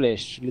 Ты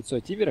представляешь лицо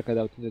Тибера,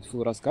 когда вот идет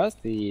фулл раскаст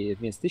и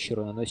вместо 1000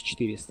 урона наносит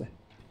 400.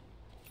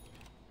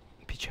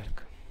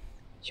 Печалька.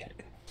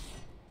 Печалька.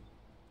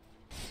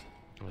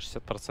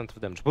 60%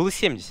 дэмэдж. Было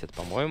 70,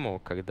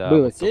 по-моему, когда...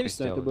 Было 70,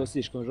 но это было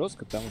слишком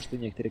жестко, потому что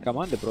некоторые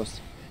команды просто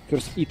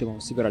ферст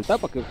итемом собирали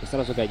тапок и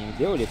сразу Аганим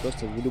делали, и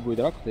просто в любую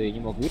драку ты не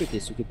мог выиграть,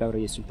 если у кентавра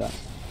есть ульта.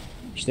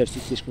 Считали, что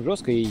это слишком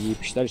жестко, и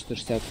посчитали, что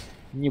 60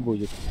 не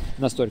будет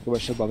настолько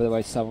большой баф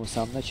давать в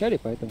самом начале,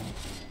 поэтому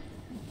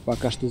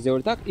пока что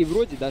сделали так. И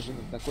вроде даже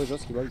такой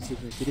жесткий баф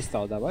действительно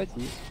перестал давать,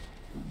 и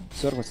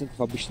 40%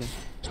 обычно,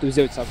 чтобы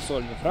сделать сам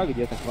сольный фраг,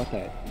 где-то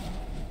хватает.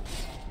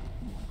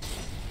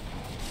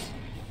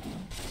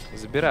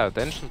 Забирают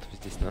эншентов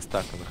здесь на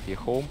стаканах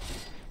EHOME.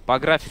 По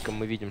графикам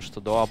мы видим,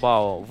 что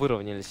Duobao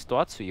выровняли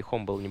ситуацию,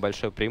 EHOME было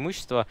небольшое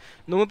преимущество.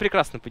 Но мы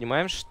прекрасно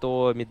понимаем,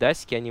 что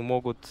медасики, они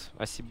могут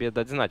о себе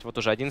дать знать. Вот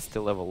уже 11-й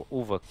левел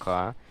у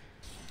ВК.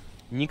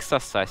 Никс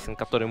Ассасин,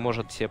 который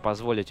может себе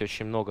позволить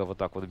очень много вот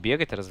так вот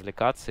бегать,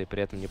 развлекаться и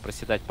при этом не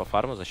проседать по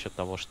фарму за счет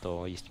того,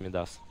 что есть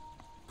медас.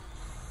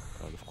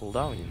 Правда, в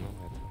кулдауне, но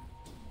это...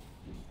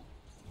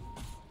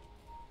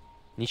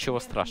 Ничего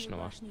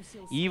страшного.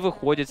 И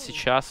выходят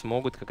сейчас,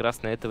 могут как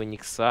раз на этого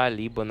Никса,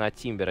 либо на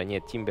Тимбера.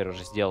 Нет, Тимбер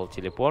уже сделал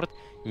телепорт.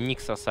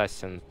 Никс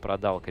Ассасин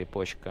продал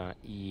крипочка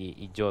и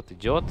идет.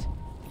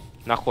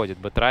 Находит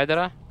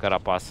Бэтрайдера,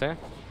 Карапасы,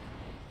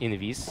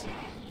 Инвиз.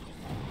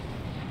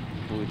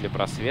 Будет ли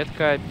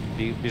просветка?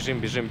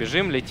 Бежим,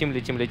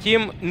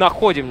 летим.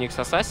 Находим Никс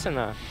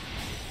Ассасина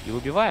и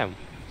убиваем.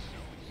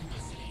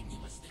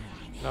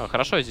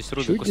 Хорошо, здесь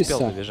Рубик успел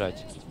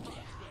добежать.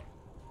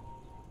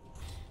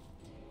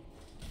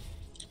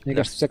 Мне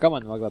кажется, вся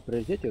команда могла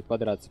прилететь и вот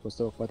подраться после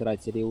того, как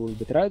потратили и ульт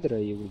Бэтрайдера,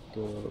 и ульт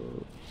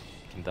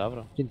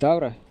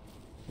Кентавра.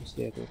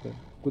 После этого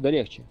куда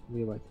легче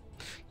воевать.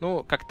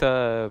 Ну,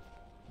 как-то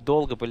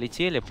долго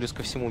полетели, плюс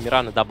ко всему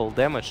Мирана дабл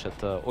дэмэдж,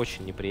 это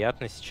очень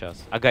неприятно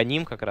сейчас.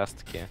 Аганим как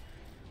раз-таки,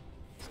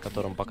 с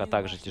которым пока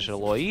также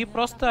тяжело. И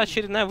просто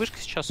очередная вышка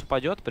сейчас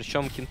упадет,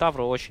 причем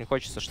Кентавру очень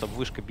хочется, чтобы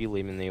вышка била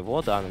именно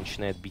его, да, она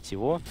начинает бить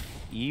его,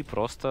 и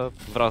просто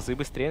в разы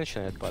быстрее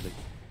начинает падать.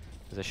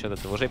 За счет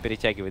этого уже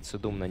перетягивается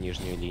Дум на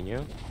нижнюю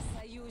линию.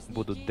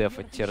 Будут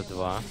дефать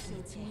тир-2.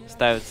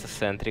 Ставится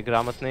сентри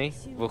грамотный.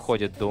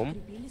 Выходит Дум.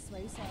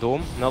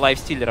 Дум. На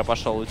лайфстиллера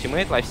пошел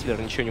ультимейт. Лайфстиллер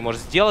ничего не может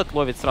сделать.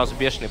 Ловит сразу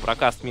бешеный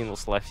прокаст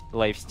минус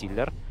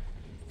лайфстиллер.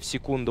 В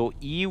секунду.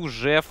 И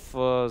уже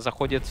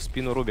заходит в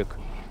спину Рубик.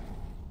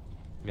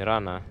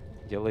 Мирана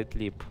делает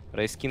лип.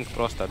 Рейс Кинг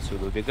просто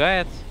отсюда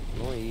убегает.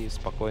 Ну и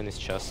спокойно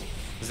сейчас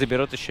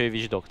заберут еще и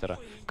Вич-доктора.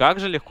 Как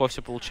же легко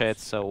все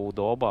получается у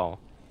Дуобао.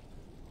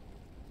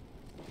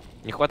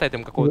 Не хватает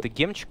им какого-то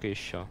гемчика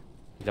еще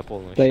для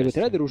полного счастья. Да, и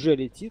Бэтрайдер уже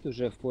летит,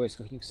 уже в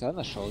поисках Никса,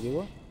 нашел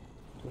его.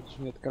 Тут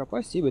жмет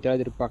Карапаси, и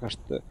Бэтрайдер пока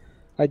что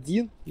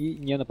один и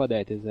не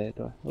нападает из-за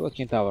этого. Вот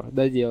Кентавр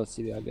доделал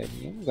себе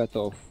Аганим,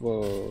 готов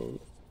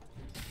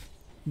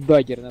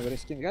даггер на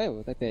Рейскинга, и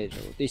вот опять же,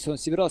 вот, если он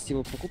собирался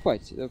его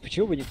покупать,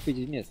 почему бы не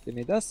купить вместо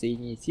Медаса и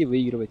не идти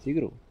выигрывать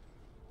игру?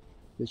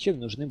 Зачем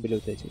нужны были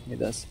вот эти вот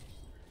Медасы?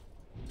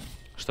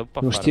 Чтобы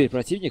потому что теперь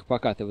противник,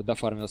 пока ты вот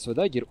дофармил свой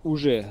даггер,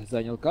 уже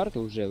занял карты,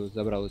 уже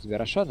забрал у тебя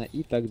Рошана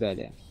и так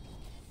далее.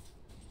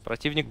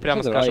 Противник,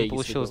 прямо скажем,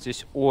 получил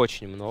здесь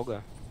очень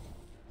много.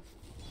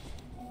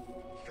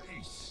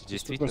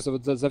 Действительно. Просто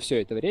вот за все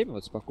это время,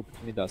 вот с покупкой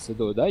Медаса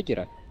до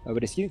даггера,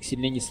 Рейскинг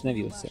сильнее не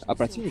становился. А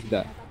противник,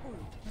 да.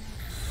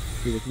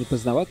 И вот не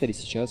поздновато ли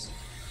сейчас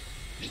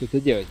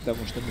что-то делать,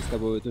 потому что мы с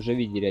тобой вот уже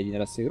видели один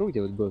раз игру,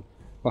 где вот был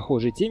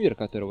похожий Тимбер,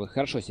 который вот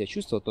хорошо себя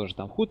чувствовал, тоже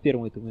там худ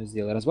первым этому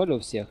сделал,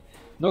 разваливал всех.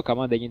 Но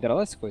команда не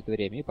дралась какое-то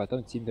время, и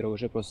потом Тимбера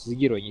уже просто за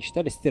героя не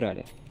считали,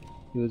 стирали.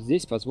 И вот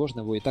здесь,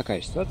 возможно, будет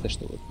такая ситуация,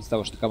 что вот из-за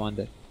того, что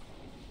команда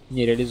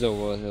не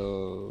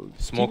реализовывала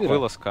смог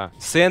вылазка.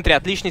 Сентри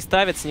отличный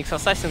ставится, Никс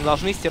Ассасин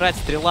должны стирать,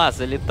 стрела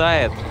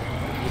залетает.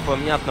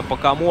 Непонятно по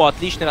кому.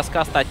 Отличный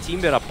рассказ от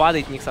Тимбера.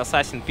 Падает Никс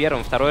Ассасин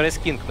первым. Второй Рейс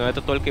Кинг, но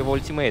это только его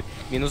ультимейт.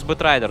 Минус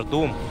Бэтрайдер.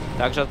 Дум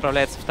также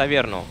отправляется в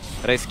таверну.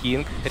 Рейс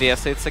Кинг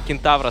ресается.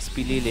 Кентавра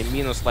спилили.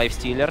 Минус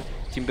Лайфстиллер.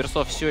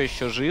 Тимберсов все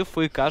еще жив.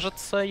 И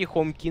кажется,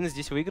 EHOME.K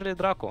здесь выиграли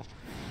драку.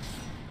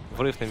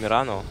 Врыв на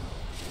Мирану.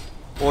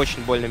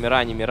 Очень больно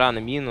Миране. Мирана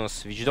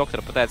минус.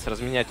 Вич-доктор пытается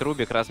разменять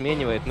Рубик.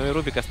 Разменивает. Но и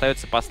Рубик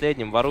остается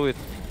последним. Ворует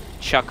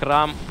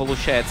чакрам.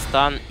 Получает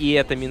стан. И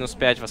это минус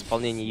 5 в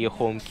исполнении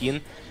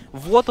EHOME.K.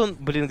 Вот он,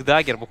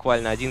 блинк-даггер,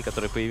 буквально один,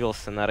 который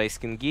появился на Рейс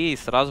Кинге, и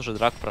сразу же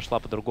драка прошла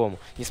по-другому.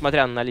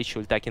 Несмотря на наличие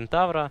ульта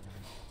Кентавра,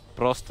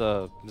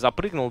 Просто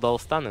запрыгнул, дал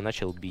стан и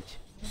начал бить.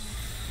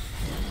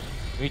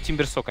 Ну и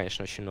Тимберсо,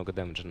 конечно, очень много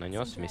дэмэджа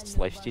нанес. Вместе с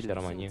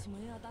лайфстиллером они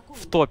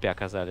в топе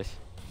оказались.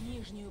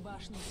 Нижнюю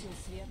башню сил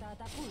света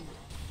атакуют.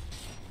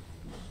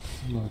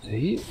 Вот,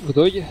 и в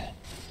итоге,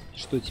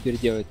 что теперь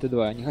делать?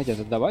 Т2 они хотят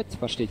отдавать,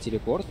 пошли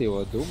телепорт,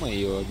 его Дума,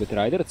 и его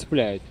Бэтрайдер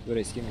цепляют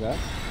Рейскинга.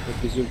 Вот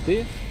без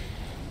ульты.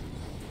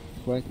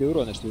 Хватит ли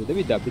урона, чтобы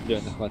добить? Да,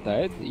 определенно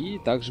хватает. И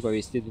также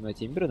повесили на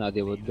Тимбера, надо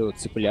его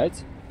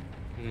цеплять.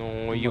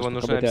 Ну, его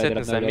нужно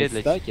обязательно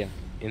замедлить.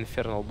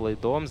 Infernal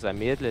Блейдом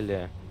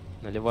замедлили.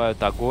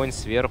 Наливают огонь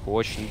сверху,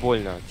 очень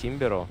больно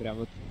Тимберу.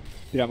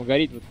 Прям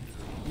горит, вот,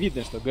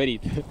 видно, что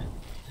горит.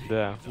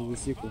 Да. За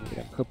секунду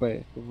прям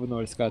ХП в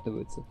ноль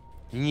скатывается.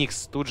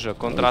 Никс тут же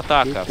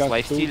контратака с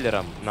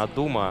лайфстиллером на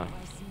Дума.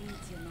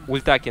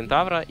 Ульта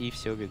Кентавра, и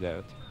все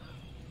убегают.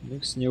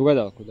 Никс не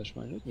угадал, куда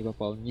шмальнуть, не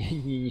попал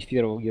ни в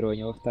первого героя,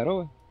 ни во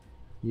второго.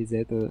 Из-за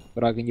этого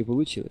фрага не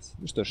получилось.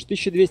 Ну что ж,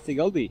 1200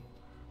 голды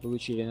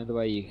получили на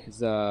двоих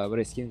за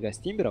Рейскинга с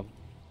Тимбером.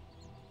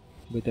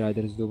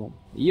 Бэтрайдер с Думом.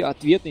 И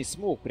ответный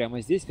смог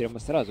прямо здесь, прямо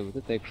сразу. Вот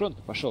это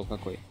экшон-то пошел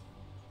какой.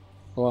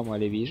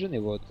 Поломали Вижен, и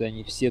вот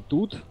они все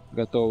тут,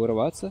 готовы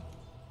рваться.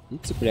 И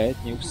цепляет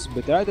Никс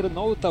Бэтрайдер,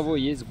 но у того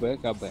есть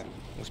БКБ.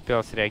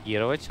 Успел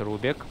среагировать.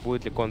 Рубик.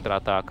 Будет ли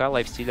контратака?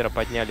 Лайфстиллера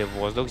подняли в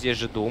воздух. Здесь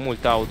же Дум.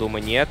 Ульта у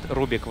Дума нет.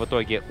 Рубик в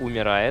итоге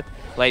умирает.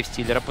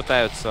 Лайфстиллера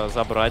пытаются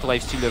забрать.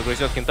 Лайфстиллер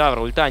грызет Кентавра.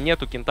 Ульта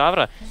нету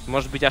Кентавра.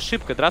 Может быть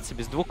ошибка драться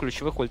без двух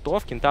ключевых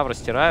ультов. Кентавра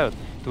стирают.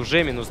 Это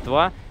уже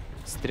 -2.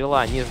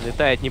 Стрела не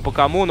взлетает ни по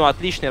кому, но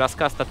отличный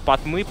раскаст от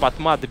Патмы.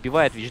 Патма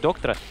добивает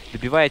Вич-доктора,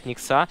 добивает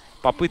Никса.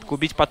 Попытка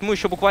убить Патму,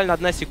 еще буквально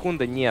 1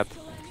 секунда. Нет,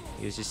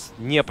 ее здесь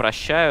не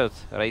прощают.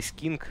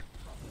 Рейскинг,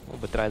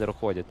 Бэтрайдер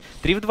уходит.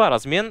 3 в 2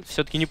 размен.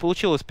 Все-таки не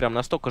получилось прям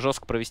настолько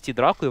жестко провести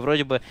драку. И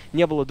вроде бы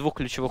не было двух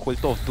ключевых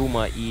ультов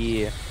Дума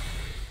и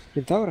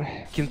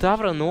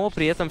Кентавра, но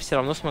при этом все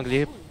равно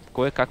смогли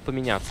кое-как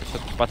поменяться.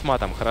 Все-таки Патма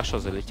там хорошо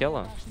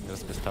залетела,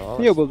 распестовалась.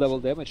 У нее был дабл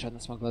дэмэдж,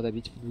 она смогла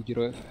добить двух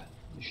героев.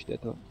 Насчет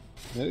этого.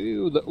 Ну и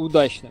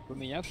удачно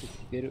поменявшись,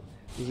 теперь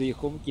уже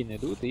EHOME.K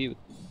найдут, и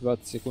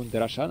 20 секунд до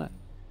Рошана.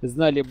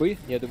 Знали бы,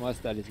 я думаю,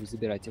 остались бы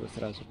забирать его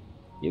сразу.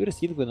 И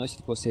Рейскинг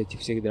выносит после этих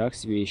всех драк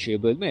себе еще и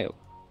Блэдмейл.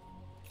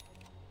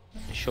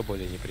 Еще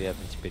более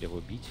неприятно теперь его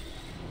бить.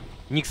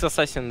 Никс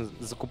Ассасин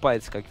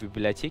закупается как в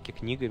библиотеке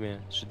книгами.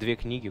 2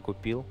 книги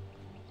купил.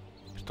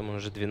 Притом он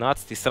уже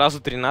 12 и сразу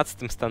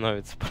 13-м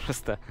становится,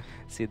 просто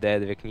съедая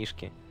 2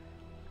 книжки.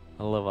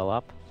 Level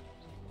up.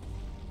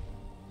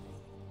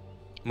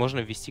 Можно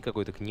ввести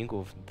какую-то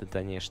книгу в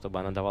Детоне,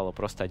 чтобы она давала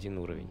просто 1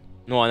 уровень.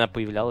 Ну, она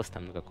появлялась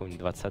там на какой-нибудь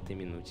 20-й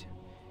минуте.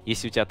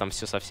 Если у тебя там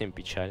все совсем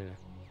печально.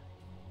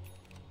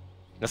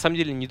 На самом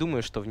деле, не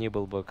думаю, что в ней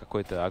была бы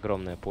какая-то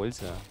огромная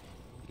польза.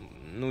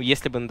 Ну,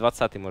 если бы на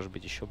 20-й, может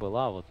быть, еще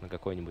была, а вот на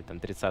какой-нибудь там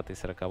 30-й,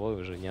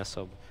 40-й уже не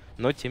особо.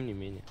 Но, тем не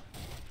менее.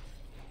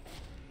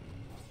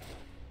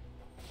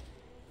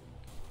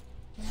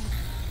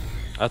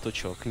 А то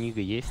что, книга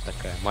есть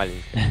такая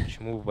маленькая.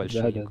 Почему бы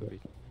большую не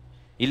купить?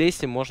 Или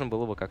если можно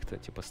было бы как-то,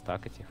 типа,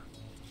 стакать их,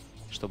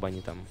 чтобы они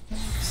там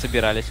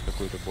собирались в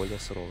какую-то более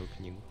суровую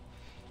книгу.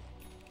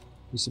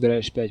 Ты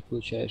собираешь 5,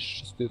 получаешь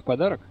 6 в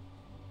подарок?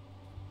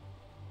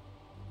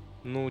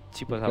 Ну,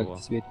 типа как того. Как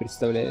ты себе это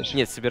представляешь?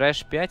 Нет,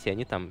 собираешь 5, и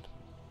они там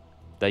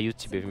дают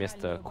тебе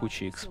вместо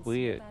кучи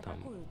экспы,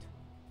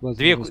 там,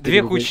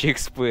 две кучи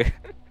экспы.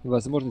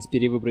 Возможность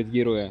перевыбрать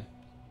героя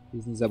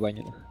из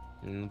незабаненных.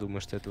 Ну,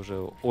 думаю, что это уже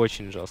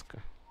очень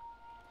жестко.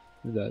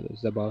 Да,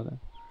 забавно.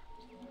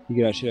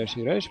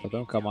 Играешь,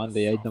 потом команда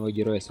и одного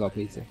героя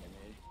свапаете.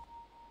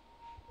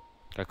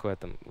 Как в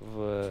этом,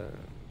 в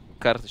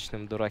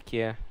карточном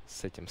дураке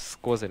с этим, с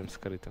козырем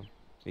скрытым.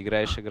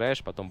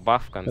 Играешь, потом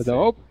бах в конце. Это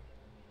оп!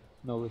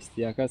 Новости.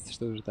 И оказывается,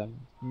 что уже там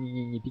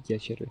не пики, а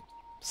черви.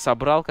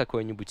 Собрал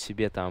какой-нибудь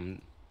себе там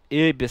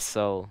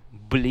Эбисал,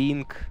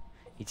 Блинк,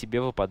 и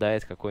тебе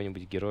выпадает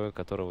какой-нибудь герой, у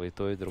которого и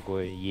то, и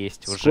другое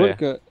есть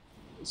уже.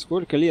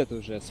 Сколько лет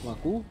уже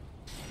Смоку?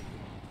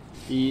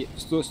 И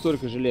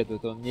столько же лет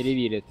вот он не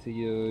ревилит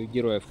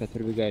героев, когда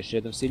пробегаешь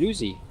рядом с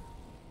иллюзией.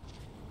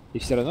 И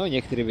все равно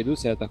некоторые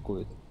ведутся и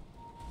атакуют.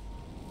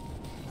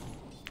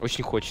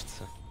 Очень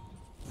хочется.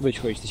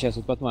 Очень хочется. Сейчас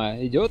вот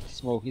Патма идет,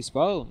 Смоук не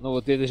спал. Но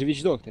вот это же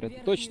Вич-доктор, это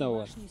точно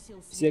он.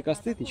 Все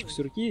косты, тычку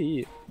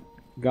сурки, и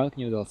ганг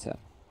не удался.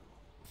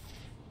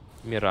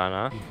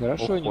 Мирана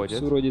хорошо,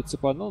 уходит. Вроде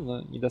цепанул,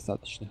 но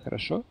недостаточно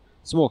хорошо.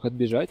 Смог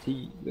отбежать,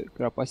 и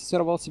Крапаси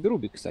сорвал себе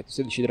Рубик, кстати, в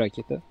следующей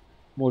драке это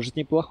может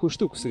неплохую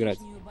штуку сыграть.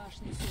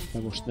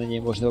 Потому что на ней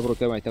можно попробовать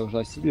поймать того же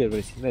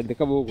Ластиллера, для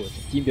кого угодно.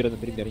 Тимбера,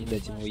 например, не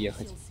дать ему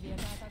уехать.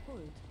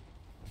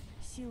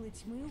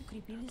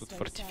 Тут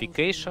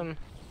Fortification.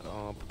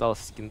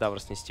 Пытался Кентавр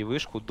снести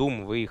вышку.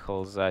 Дум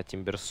выехал за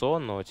Тимберсо,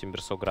 но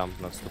Тимберсо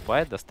грамотно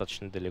отступает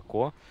достаточно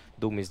далеко.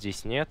 Дума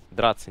здесь нет.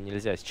 Драться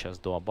нельзя сейчас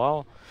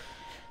Дуобао.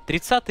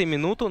 30-я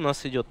минута у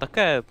нас идет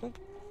такая, ну,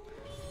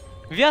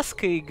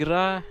 вязкая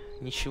игра.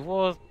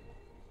 Ничего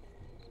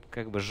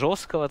как бы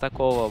жесткого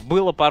такого.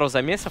 Было пару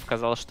замесов,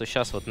 казалось, что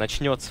сейчас вот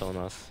начнется у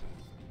нас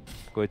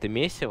какое-то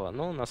месиво.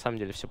 Но на самом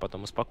деле все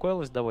потом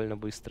успокоилось довольно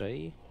быстро.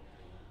 И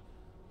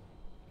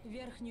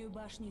Верхнюю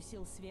башню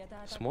сил света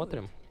атакуют.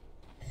 смотрим.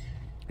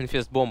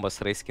 Инфест-бомба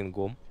с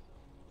рейскингом.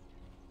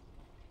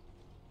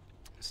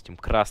 С этим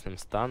красным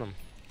станом.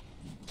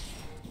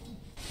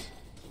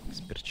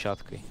 С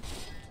перчаткой.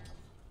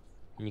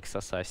 Никс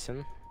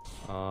Ассасин.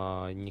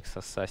 Никс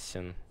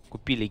Ассасин.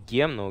 Купили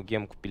гем, но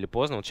гем купили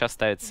поздно. Вот сейчас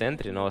ставит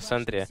центре, но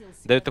центре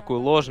дает такую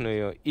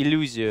ложную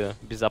иллюзию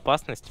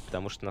безопасности,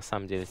 потому что на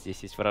самом деле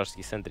здесь есть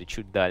вражеский центре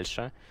чуть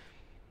дальше.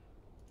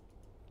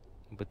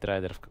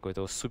 Бэтрайдер в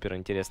какой-то супер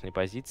интересной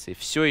позиции.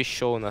 Все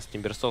еще у нас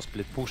Тимберсол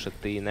сплит пушит,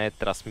 и на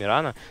этот раз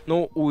Мирана.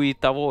 Ну, у и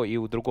того, и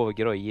у другого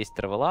героя есть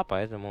тревела,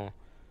 поэтому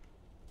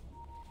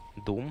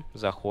Дум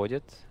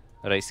заходит.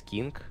 Рейс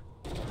Кинг.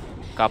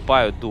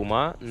 Копают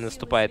Дума.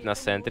 Наступает на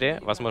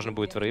центре. Возможно,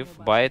 будет врыв.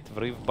 Байт,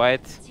 врыв,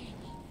 байт.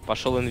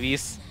 Пошел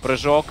инвиз.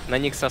 Прыжок на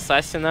Никс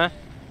Ассасина.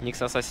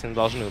 Никс Ассасина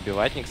должны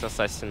убивать. Никс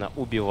Ассасина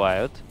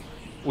убивают.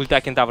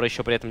 Ульта Кентавра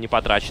еще при этом не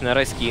потрачена.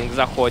 Рейс Кинг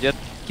заходит.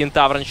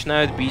 Кентавра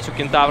начинают бить. У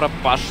Кентавра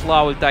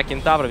пошла ульта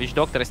Кентавра.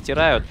 Вич-доктора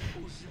стирают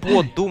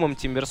под Думом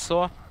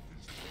Тимберсо.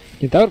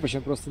 Кентавр,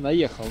 причем просто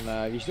наехал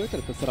на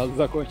Вич-доктора, то сразу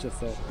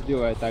закончился.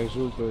 Убивает также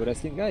ульту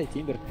Рестлинга, и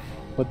Тимбер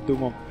под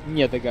Думом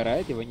не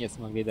догорает. Его не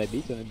смогли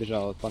добить. Он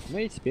убежал от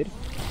Пакме, и теперь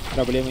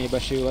проблемы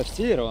небольшие у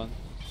Лавстиллера. Он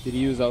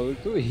переюзал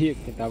ульту, и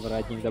Кентавр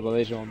одним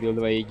даблэджем убил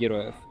двоих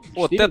героев.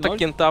 Вот это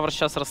Кентавр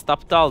сейчас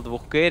растоптал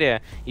двух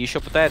кэрри. И еще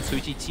пытается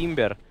уйти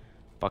Тимбер.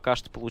 Пока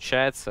что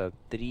получается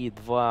 3,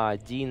 2,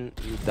 1. И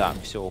да,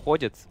 все,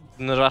 уходит.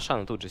 На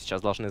Рошана тут же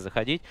сейчас должны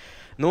заходить.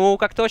 Ну,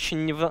 как-то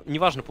очень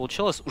неважно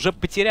получилось. Уже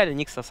потеряли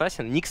Никс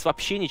Ассасин. Никс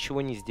вообще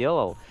ничего не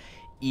сделал.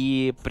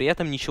 И при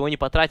этом ничего не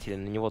потратили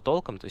на него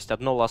толком. То есть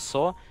одно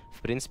лассо,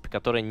 в принципе,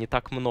 которое не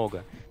так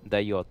много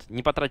дает.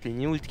 Не потратили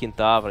ни ульт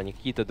Кентавра, ни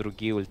какие-то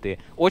другие ульты.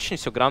 Очень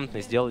все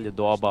грамотно сделали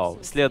Дуобау.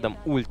 Следом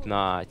ульт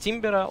на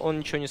Тимбера, он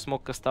ничего не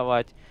смог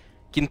кастовать.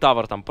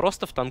 Кентавр там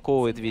просто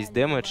втанковывает весь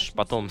дэмэдж,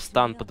 потом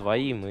стан по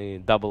двоим и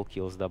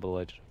даблкилл с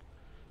даблэдж.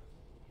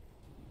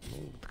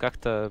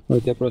 Как-то...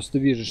 Вот я просто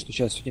вижу, что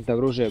сейчас у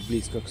Кентавра уже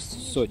близко к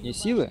сотне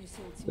силы.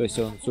 То есть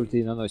он с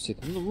ульты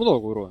наносит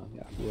много урона,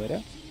 мягко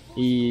говоря.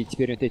 И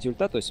теперь вот эти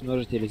ульта, то есть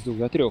множитель из 2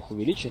 до 3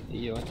 увеличен,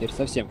 и он теперь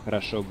совсем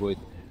хорошо будет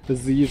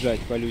заезжать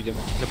по людям.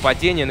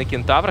 Нападение на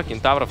Кентавра.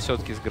 Кентавра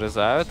все-таки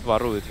сгрызают,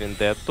 воруют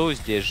Вендетту.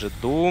 Здесь же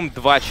Дум,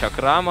 2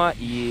 чакрама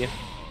и...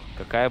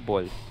 Какая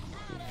боль.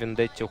 В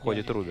Вендетте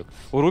уходит Рубик.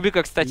 У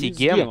Рубика, кстати,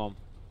 гем.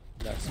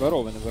 Да,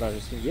 сворованным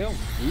вражеским гемом.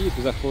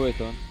 И заходит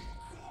он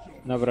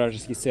на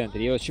вражеский центр.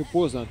 Я очень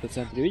поздно этот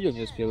центр видел,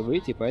 не успел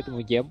выйти,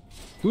 поэтому гем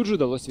тут же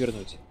удалось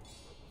вернуть.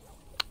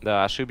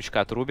 Да,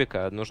 ошибочка от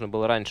Рубика. Нужно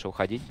было раньше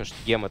уходить, потому что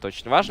гем это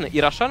очень важно. И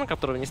Рошана,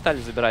 которого не стали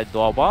забирать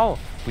Дуобао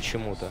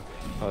почему-то,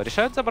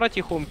 решают забрать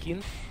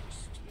EHOME.K.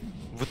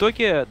 В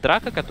итоге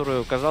драка,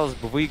 которую, казалось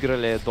бы,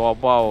 выиграли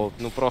Дуобао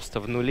ну просто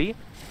в нули,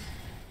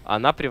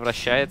 она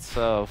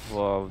превращается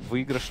в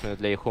выигрышную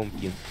для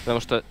EHOME.K. Потому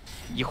что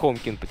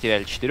EHOME.K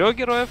потеряли 4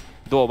 героев,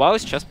 Дуобао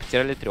сейчас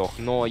потеряли 3.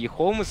 Но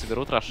EHOME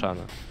заберут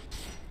Рошана.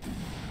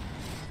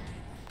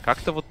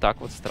 Как-то вот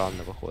так вот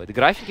странно выходит.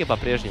 Графики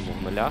по-прежнему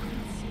в нулях.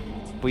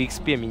 По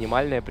XP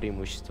минимальное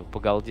преимущество. По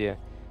голде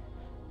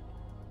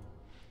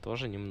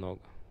тоже немного.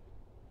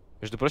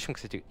 Между прочим,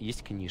 кстати,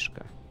 есть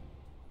книжка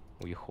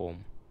у EHOME.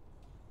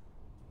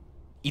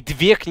 И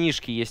 2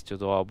 книжки есть у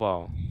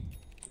Дуобао.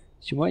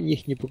 Почему они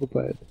их не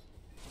покупают?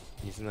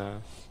 Не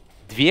знаю.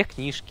 2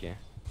 книжки.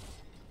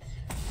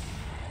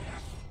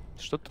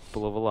 Что тут по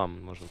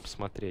левелам можно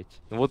посмотреть?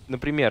 Ну вот,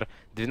 например,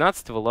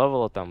 12-го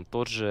левела там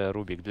тот же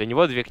Рубик. Для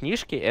него 2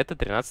 книжки — это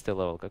 13-й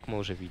левел, как мы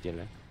уже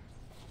видели.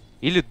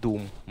 Или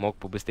Doom мог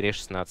побыстрее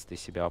 16-й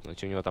себя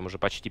апнуть. У него там уже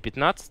почти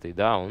 15-й,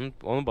 да,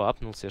 он бы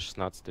апнул себе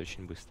 16-й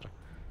очень быстро.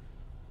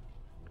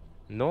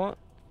 Но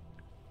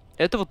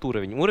это вот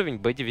уровень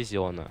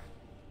Б-дивизиона.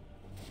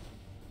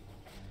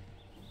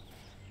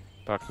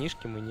 Про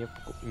книжки мы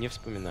не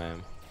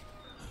вспоминаем.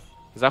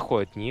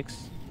 Заходит Никс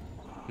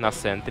на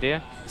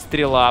центре.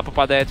 Стрела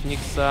попадает в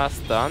Никса.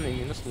 Стан и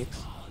минус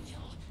Никс.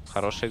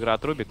 Хорошая игра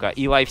от Рубика.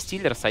 И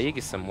Лайфстиллер с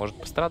Аегисом может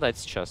пострадать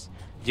сейчас.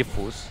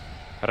 Диффуз.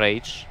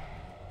 Рейдж.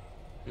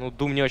 Ну,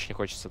 Дум не очень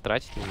хочется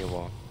тратить на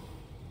него.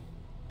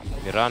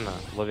 Мирана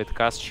ловит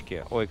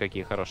касочки. Ой,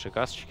 какие хорошие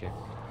касочки.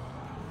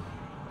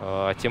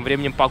 Тем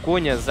временем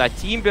погоня за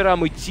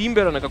Тимбером. И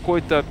Тимбера на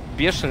какой-то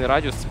бешеный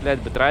радиус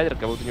цепляет Бэтрайдер.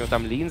 Как будто у него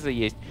там линза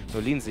есть.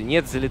 Но линзы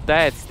нет.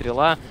 Залетает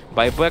стрела.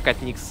 Байбек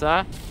от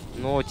Никса.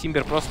 Но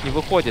Тимбер просто не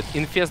выходит.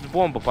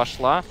 Инфест-бомба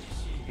пошла.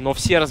 Но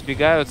все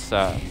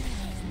разбегаются.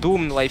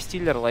 Дум,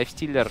 Лайфстиллер.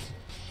 Лайфстиллер,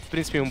 в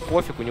принципе, ему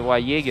пофиг. У него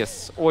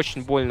Аегис.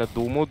 Очень больно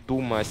Думу.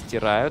 Дума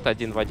стирают.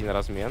 1 в 1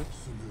 размен.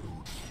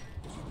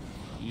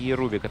 И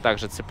Рубика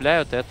также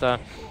цепляют. Это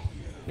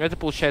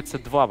получается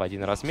 2 в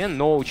 1 размен.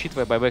 Но,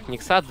 учитывая байбек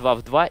Никса, 2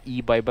 в 2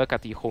 и байбек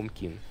от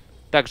EHOME.K.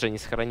 Также они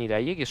сохранили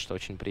Аегис, что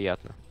очень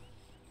приятно.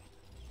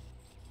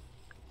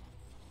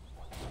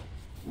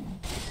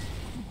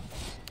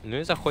 Ну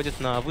и заходит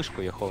на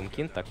вышку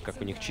EHOME.K, так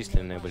как у них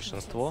численное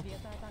большинство.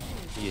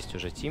 Есть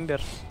уже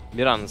Тимбер.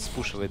 Миран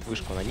спушивает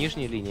вышку на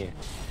нижней линии.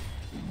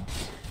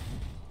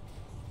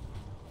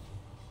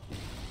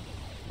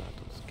 Да,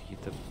 тут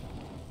какие-то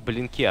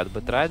блинки от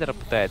Бэтрайдера.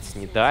 Пытается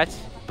не дать.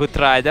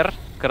 Бэтрайдер.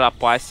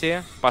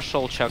 Карапаси.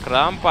 Пошел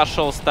чакрам.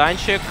 Пошел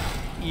станчик.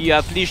 И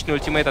отличный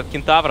ультимейт от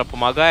Кентавра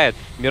помогает.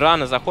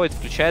 Мирана заходит,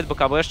 включает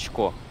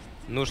БКБшечку.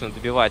 Нужно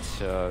добивать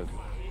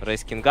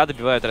Рейскинга.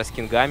 Добивают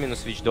Рейскинга.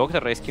 Минус Вич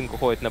Доктор. Рейскинг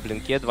уходит на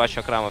блинке. 2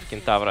 чакрама в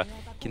Кентавра.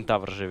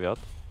 Кентавр живет.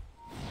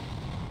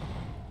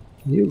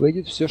 И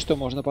выйдет все, что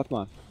можно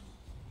Патма.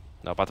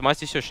 Да, Патма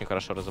здесь очень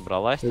хорошо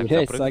разобралась.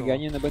 Появляется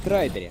Сагани на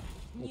Бэтрайдере.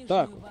 Вот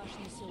так вот. Башни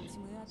сил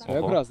тьмы атакованы.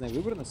 Своеобразный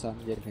выбор, на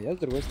самом деле, хотя, с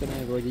другой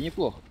стороны, вроде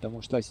неплохо,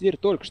 потому что Асилер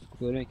только что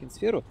купил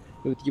Рейкин-сферу,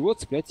 и вот его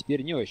цеплять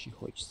теперь не очень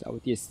хочется. А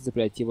вот если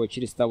цеплять его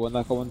через того,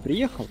 на кого он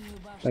приехал,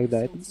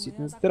 тогда это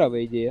действительно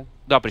здоровая идея.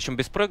 Да, причем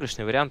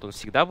беспроигрышный вариант, он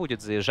всегда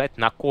будет заезжать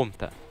на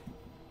ком-то.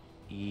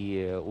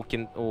 И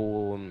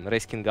у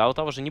Рейскинга у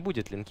того же не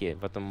будет линки.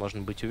 В этом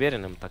можно быть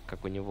уверенным, так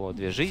как у него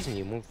 2 жизни,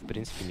 ему, в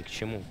принципе, ни к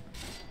чему.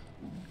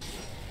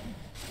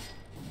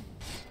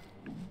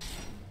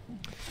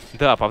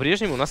 Да,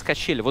 по-прежнему у нас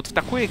качели. Вот в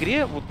такой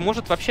игре вот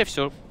может вообще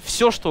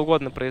все что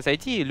угодно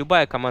произойти, и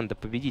любая команда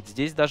победить.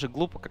 Здесь даже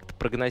глупо как-то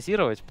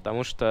прогнозировать,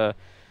 потому что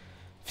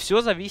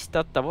все зависит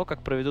от того,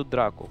 как проведут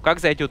драку. Как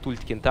зайдет ульт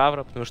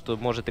Кентавра, потому что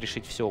может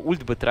решить все.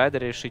 Ульт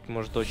Бэтрайдера решить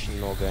может очень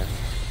многое.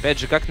 Опять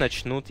же, как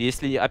начнут.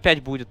 Если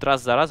опять будет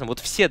раз за разом. Вот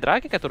все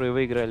драки, которые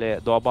выиграли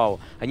Дуобау,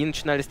 они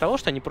начинали с того,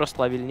 что они просто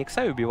ловили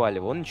Никса и убивали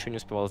его. Он ничего не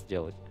успевал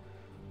сделать.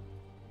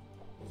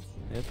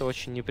 Это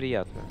очень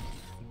неприятно.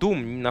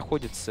 Дум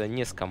находится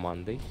не с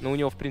командой. Но у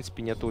него, в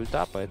принципе, нет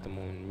ульта,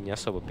 поэтому не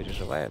особо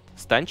переживает.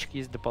 Станчик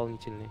есть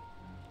дополнительный.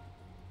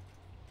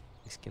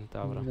 Из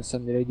Кентавра. На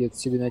самом деле, где-то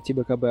себе найти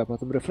БКБ, а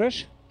потом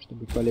рефреш,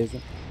 чтобы быть полезно.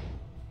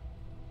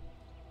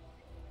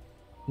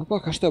 Но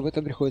пока что об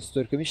этом приходится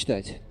только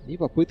мечтать. И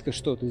попытка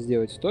что-то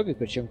сделать в топе,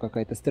 причем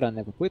какая-то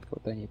странная попытка.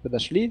 Вот они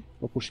подошли,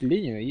 попушили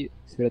линию и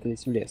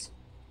спрятались в лес.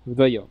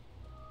 Вдвоем.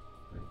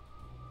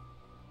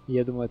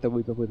 Я думаю, это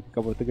будет попытка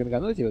кого-то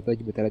гангануть, и в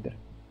итоге Бэтрайдер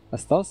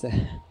остался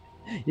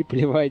и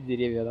плевает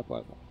деревья на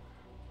папу.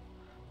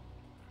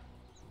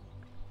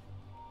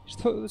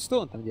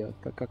 Что он там делает?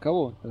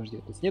 Кого он там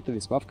ждет? То есть нету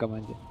виспа в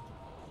команде.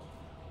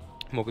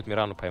 Могут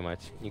Мирану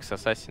поймать. Никс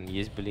Ассасин,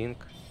 есть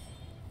блинк.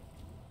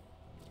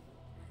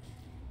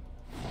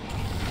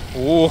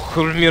 Ох,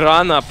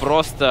 Мирана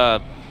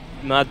просто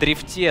на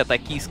дрифте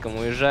токийском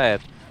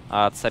уезжает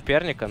от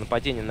соперника.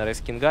 Нападение на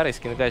Рейскинга.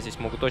 Рейскинга здесь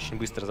могут очень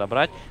быстро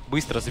забрать.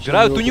 Быстро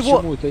забирают. У него...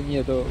 Почему-то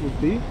нету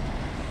ульты.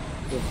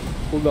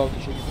 Кулдаун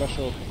еще не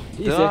прошел.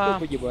 И из-за этого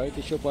погибают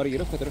еще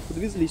париров, которых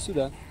подвезли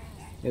сюда.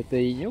 Это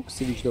и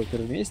Нюкс, и Вич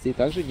Доктор вместе, и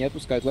также не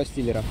отпускают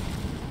Ластиллера.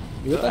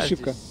 И вот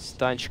ошибка.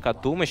 Станчик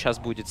от Дума. Сейчас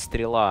будет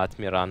стрела от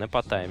Мираны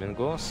по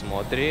таймингу.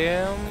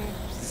 Смотрим.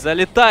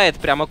 Залетает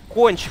прямо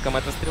кончиком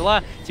эта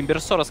стрела.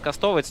 Тимберсо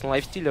раскастовывается, но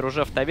Лайфстиллер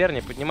уже в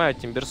таверне. Поднимают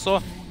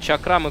Тимберсо.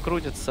 Чакрамы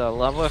крутятся,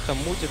 Лавеха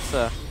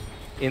мутится.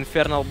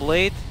 Infernal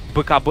Blade.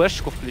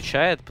 БКБшечку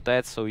включает,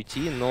 пытается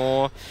уйти,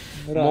 но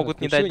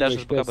могут не дать даже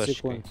с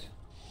БКБшечкой.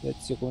 5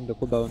 секунд до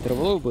куда он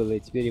травлоу было, и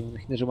теперь ему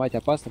их нажимать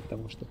опасно,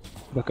 потому что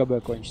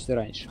БКБ кончится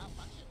раньше.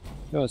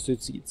 И он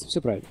суицидится.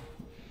 Все правильно.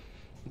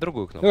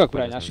 Другую кнопку. Ну как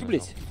правильно,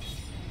 ошиблись?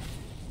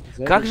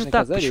 Как же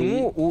так?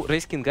 Почему у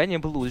Рейскинга не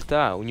было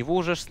ульта? У него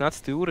уже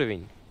 16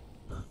 уровень.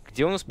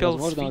 Где он успел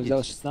Возможно, он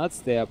взял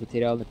 16, а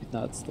потерял на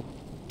 15.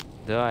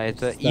 Да,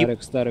 это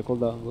старый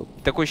кулдаун был.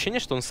 Такое ощущение,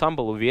 что он сам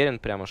был уверен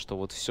прямо, что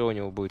вот все у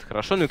него будет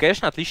хорошо. Ну и,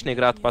 конечно, отличная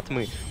игра от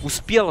Патмы.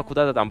 Успела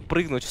куда-то там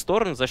прыгнуть в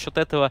сторону, за счет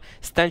этого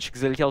станчик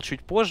залетел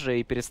чуть позже,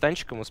 и перед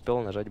станчиком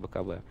успел нажать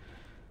БКБ.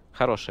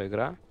 Хорошая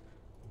игра.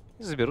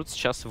 Заберут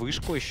сейчас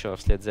вышку еще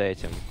вслед за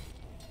этим.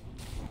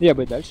 Я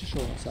бы и дальше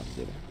шел, на самом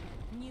деле.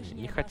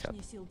 Не хотят.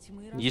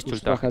 Есть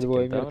ульта. Пока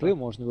двое мертвы,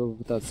 можно было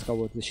попытаться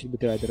кого-то защитить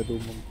Бэтрайдера,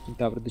 Думом,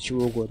 Кентавра, до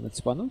чего угодно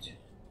цепануть.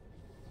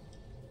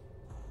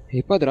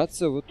 И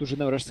подраться вот уже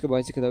на вражеской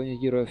базе, когда у них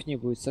героев не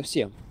будет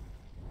совсем.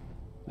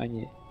 А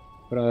не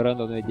про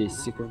рандомные 10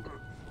 секунд.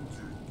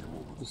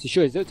 То есть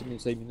еще сделать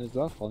минус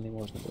 2 вполне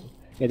можно было.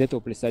 И от этого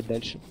плясать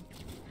дальше.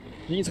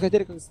 Ну не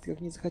захотели,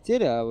 как не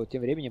захотели, а вот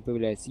тем временем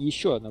появляется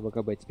еще одно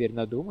БКБ теперь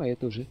на Дума, и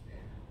это уже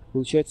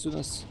получается у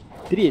нас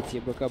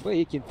 3-е БКБ,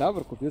 и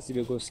Кентавр купил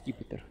себе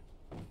Госкипетр.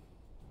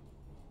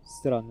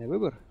 Странный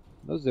выбор,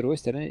 но с другой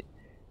стороны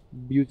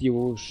бьют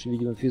его уж,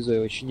 видимо, физой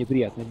очень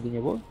неприятно для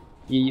него.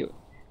 И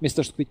вместо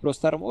того, чтобы купить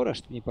просто армора,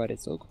 чтобы не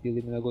париться, он купил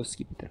именно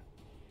Госкипетр.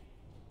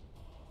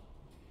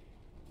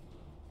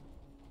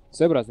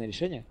 Своеобразное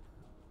решение.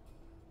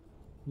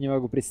 Не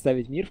могу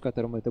представить мир, в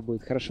котором это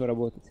будет хорошо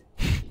работать.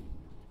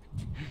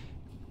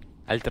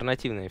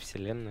 Альтернативная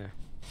вселенная.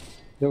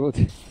 Да вот,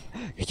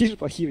 какие же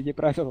плохие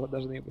правила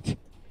должны быть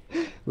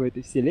в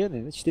этой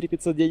вселенной. На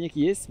 4500 денег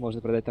есть,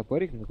 можно продать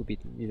топорик,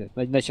 накупить, не знаю,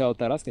 начало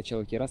Тарас,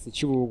 качало Кераса,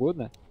 чего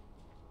угодно.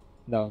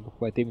 Да, он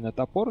покупает именно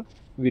топор,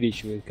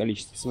 увеличивает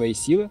количество своей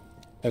силы.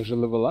 Также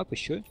левелап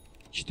еще.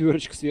 4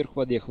 сверху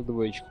подъехал,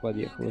 2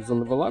 подъехала за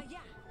левелап.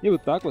 И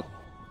вот так вот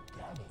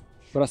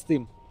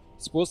простым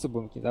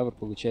способом Кентавр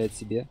получает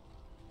себе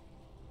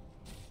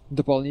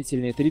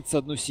дополнительные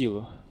 31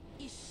 силу.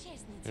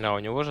 Да, у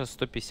него же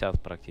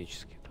 150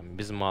 практически, там,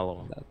 без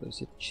малого. Да, то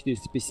есть это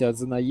 450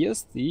 за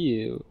наезд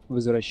и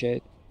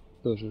возвращает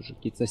тоже уже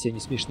какие-то совсем не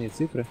смешные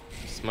цифры.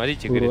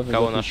 Смотрите, говорит,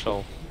 кого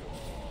нашел.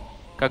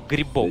 Как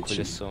грибок в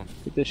лесу.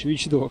 Это ж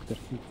Вич-доктор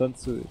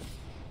танцует.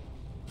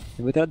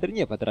 Ветрадер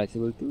не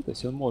потратил ульту, то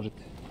есть он может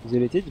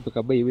залететь в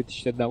БКБ и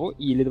вытащить одного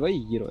или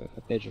двоих героев.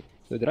 Опять же,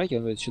 в той драке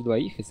он вытащил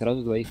двоих, и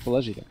сразу двоих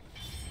положили.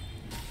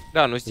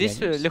 Да, но здесь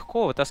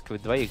легко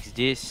вытаскивать двоих.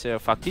 Здесь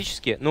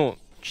фактически, ну,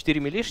 4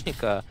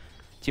 милишника,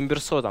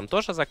 Тимберсо там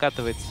тоже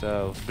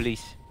закатывается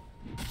вблизь.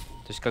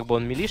 То есть как бы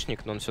он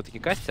милишник, но он все-таки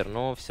кастер,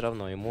 но все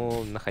равно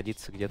ему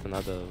находиться где-то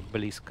надо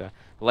близко.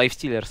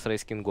 Лайфстиллер с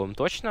Рейскингом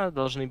точно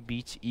должны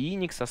бить, и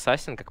Никс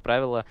Ассасин, как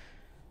правило,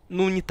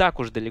 ну, не так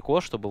уж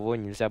далеко, чтобы его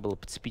нельзя было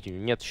подцепить. У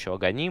него нет еще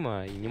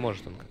аганима, и не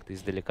может он как-то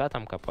издалека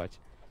там копать.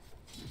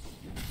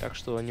 Так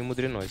что не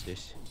мудрено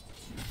здесь.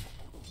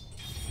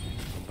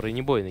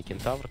 Бронебойный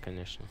кентавр,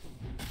 конечно.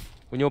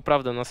 У него,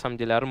 правда, на самом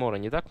деле армора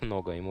не так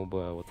много, ему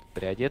бы вот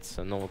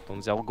приодеться. Но вот он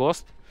взял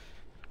ГОСТ.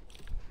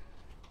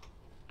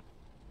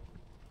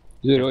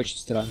 Очень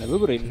странный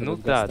выбор именно. Ну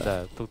да,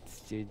 да, тут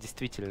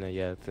действительно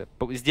я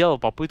сделал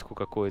попытку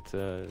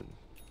какую-то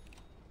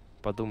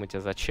подумать,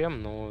 а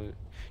зачем, но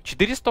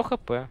 400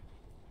 хп.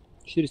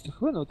 400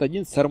 хп, но вот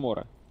 11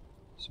 армора.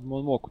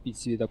 Он мог купить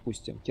себе,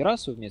 допустим,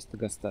 Кирасу вместо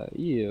ГОСТа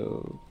и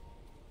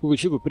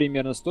получил бы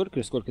примерно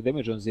столько, сколько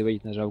дэмэджа он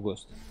заявит, нажав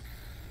ГОСТ.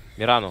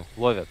 Мирану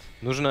ловят.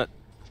 Нужно...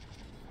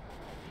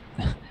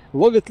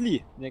 Ловят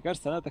ли? Мне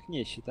кажется, она так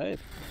не считает.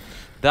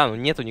 Да, но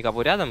нету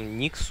никого рядом.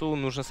 Никсу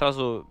нужно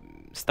сразу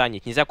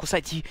станет. Нельзя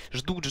кусать. И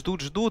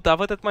ждут. А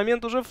в этот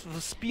момент уже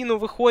в спину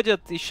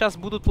выходят. И сейчас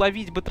будут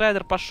ловить.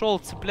 Бэтрайдер пошел.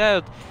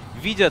 Цепляют.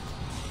 Видят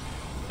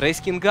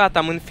Рейскинга.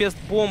 Там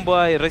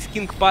инфест-бомба.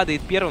 Рейскинг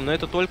падает первым. Но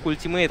это только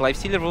ультимейт.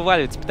 Лайфстиллер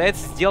вываливается.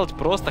 Пытается сделать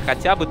просто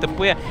хотя бы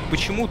ТП.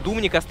 Почему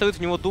Думник оставит в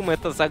него Дума?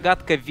 Это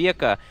загадка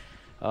века.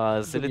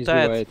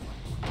 Залетает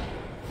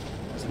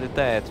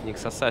в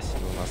Никс Ассасин.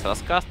 У нас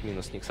раскаст.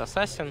 Минус Никс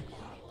Ассасин.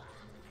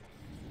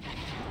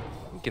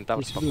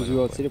 Кентавр если бы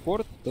взял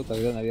телепорт, то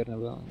тогда, наверное,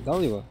 бы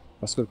дал его.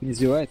 Поскольку не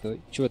сбивает, то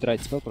чего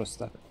тратить спел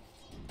просто так.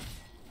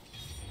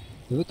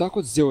 И вот так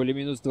вот сделали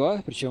минус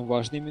 2, причем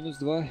важный минус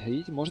 2.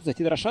 И может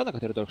зайти до Рошана,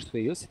 который только что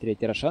появился.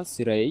 Третий Рошан,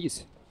 Сира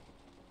Эгис.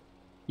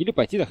 Или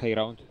пойти до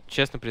хайраунд.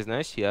 Честно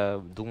признаюсь,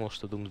 я думал,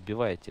 что Дум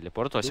сбивает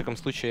телепорт. Во всяком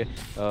случае,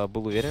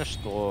 был уверен,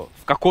 что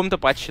в каком-то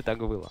патче так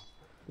было.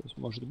 То есть,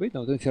 может быть, но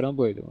вот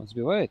Инфернблейд он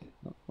сбивает,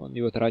 но он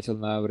его тратил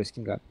на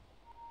Рейскинга.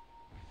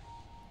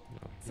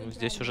 Ну,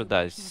 здесь уже,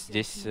 да,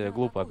 здесь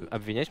глупо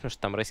обвинять, потому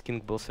что там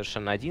Рейскинг был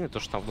совершенно один, и то,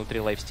 что там внутри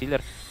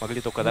Лайфстиллер, могли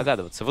только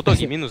догадываться. В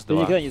итоге минус 2.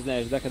 Ты никогда не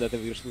знаешь, да, когда ты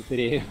выиграешь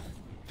лотерею.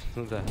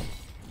 Ну да.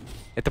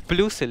 Это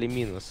плюс или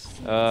минус?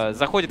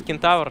 Заходит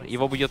Кентавр,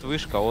 его бьет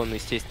вышка, он,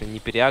 естественно, не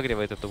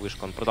переагривает эту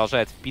вышку, он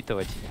продолжает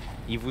впитывать,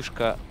 и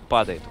вышка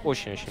падает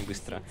очень-очень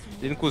быстро.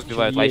 Линку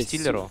сбивают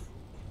Лайфстиллеру.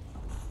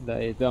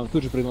 Да, и там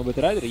тут же прыгнул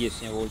Бэтрайдер,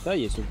 есть у него ульта,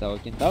 есть ульта у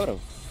Кентавров.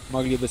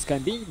 Могли бы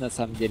скомбинить, на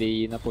самом деле,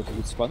 и на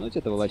пофигу спануть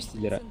этого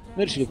Лайфстиллера.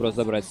 Но решили просто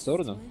забрать в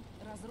сторону.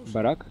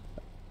 Барак.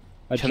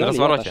 На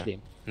развороте.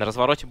 На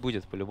развороте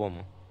будет,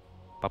 по-любому.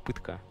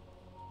 Попытка.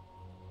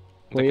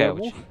 Такая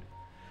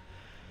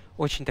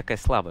очень такая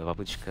слабая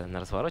попытка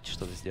на развороте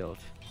что-то сделать.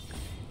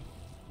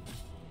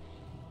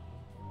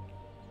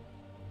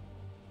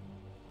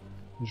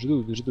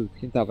 Ждут.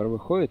 Кентавр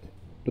выходит.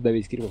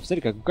 Подавить крипов.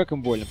 Смотри, как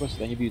им больно.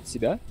 Просто они бьют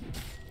себя.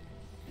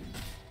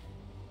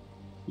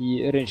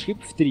 И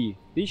рейндж-хип в 3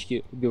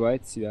 тычки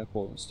убивает себя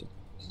полностью.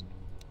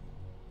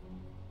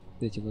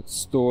 Эти вот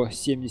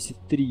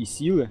 173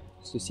 силы,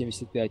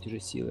 175 уже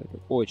силы. Это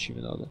очень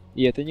много.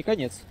 И это не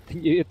конец.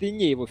 Это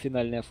не его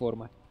финальная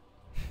форма.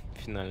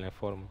 Финальная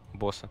форма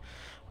босса.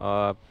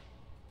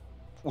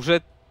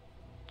 Уже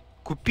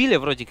купили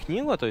вроде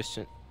книгу, то есть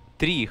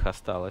 3 их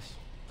осталось.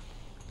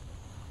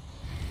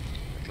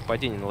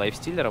 Нападение на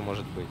Лайфстиллера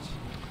может быть.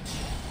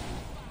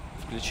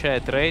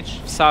 Включает рейдж.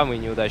 В самый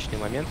неудачный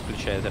момент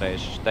включает рейдж.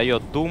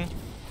 Дает Дум.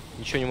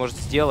 Ничего не может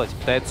сделать.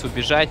 Пытается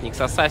убежать.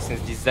 Никс Ассасин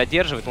здесь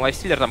задерживает. Но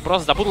Лайфстиллер там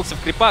просто запутался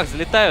в крипах.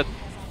 Залетают.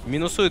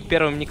 Минусуют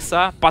первым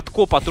Никса.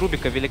 Подкоп от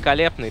Рубика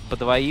великолепный. По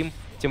двоим.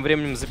 Тем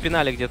временем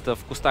запинали где-то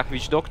в кустах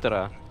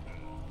Вич-доктора.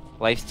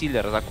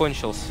 Лайфстиллер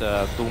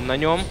закончился. Дум на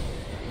нем.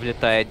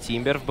 Влетает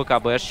Тимбер в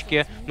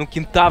БКБшечке. Ну,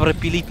 Кентавра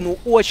пилить, ну,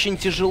 очень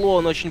тяжело.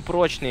 Он очень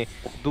прочный.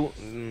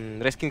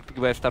 Рейскинг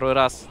погибает второй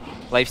раз.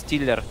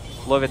 Лайфстиллер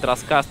ловит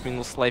раскаст,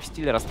 минус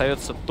Лайфстиллер.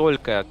 Остается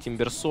только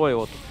Тимберсо. И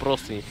вот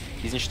просто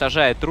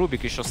изничтожает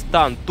Рубик. Еще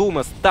стан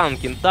Дума, стан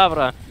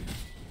Кентавра.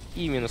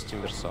 И минус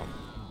Тимберсо.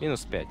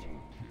 Минус 5.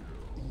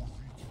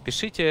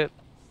 Пишите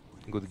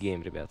good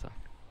game, ребята.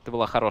 Это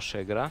была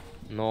хорошая игра.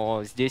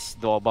 Но здесь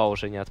Дуобao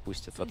уже не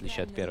отпустят, в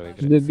отличие от первой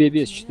игры. Да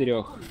без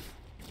 4.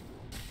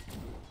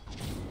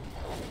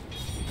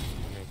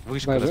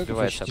 Вышка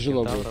разбивается от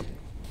Кентавра.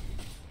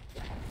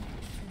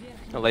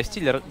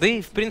 Лайфстиллер, да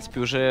и в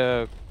принципе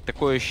уже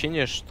такое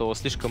ощущение, что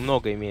слишком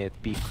много имеет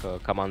пик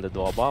команды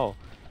Duobao,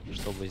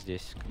 чтобы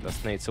здесь как-то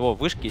остановиться. О,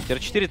 вышки,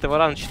 Тир-4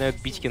 товара начинают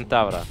бить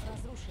Кентавра.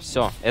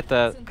 Все,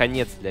 это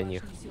конец для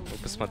них. Вы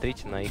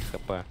посмотрите на их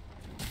хп.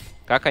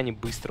 Как они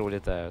быстро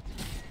улетают.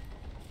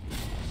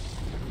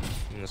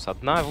 Минус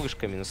 1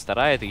 вышка, минус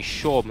 2. Это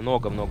еще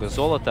много-много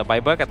золота.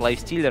 Байбек от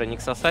Лайфстиллера,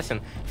 Никс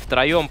Ассасин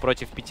втроем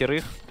против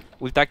 5.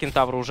 Ульта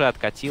Кентавра уже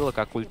откатила,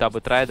 как ульта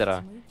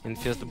Бэтрайдера.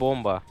 Инфест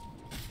бомба.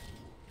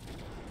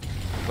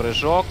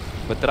 Прыжок.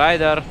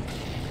 Бэтрайдер.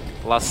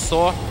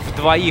 Лассо.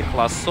 Вдвоих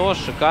лассо.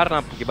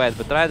 Шикарно. Погибает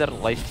Бэтрайдер.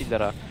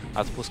 Лайфстиллера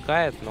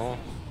отпускает, но...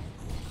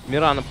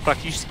 Мирана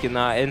практически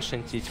на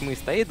Эншенте тьмы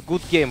стоит.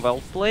 Good game,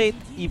 well played.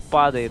 И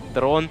падает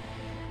дрон.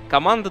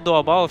 Команда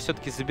Дуобао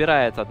все-таки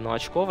забирает 1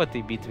 очко в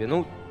этой битве.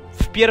 Ну,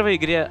 в первой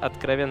игре,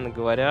 откровенно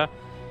говоря,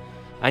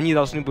 они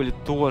должны были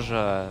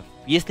тоже,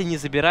 если не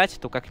забирать,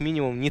 то как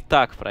минимум не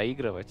так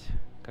проигрывать,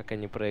 как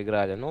они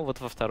проиграли. Но вот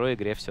во второй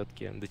игре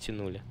все-таки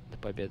дотянули до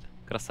победы.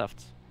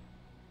 Красавцы.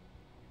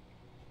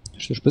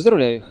 Что ж,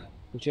 поздравляю их.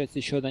 Получается,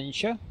 еще одна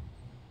ничья.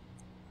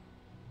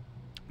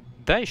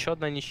 Да, еще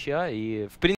одна ничья. И в принципе...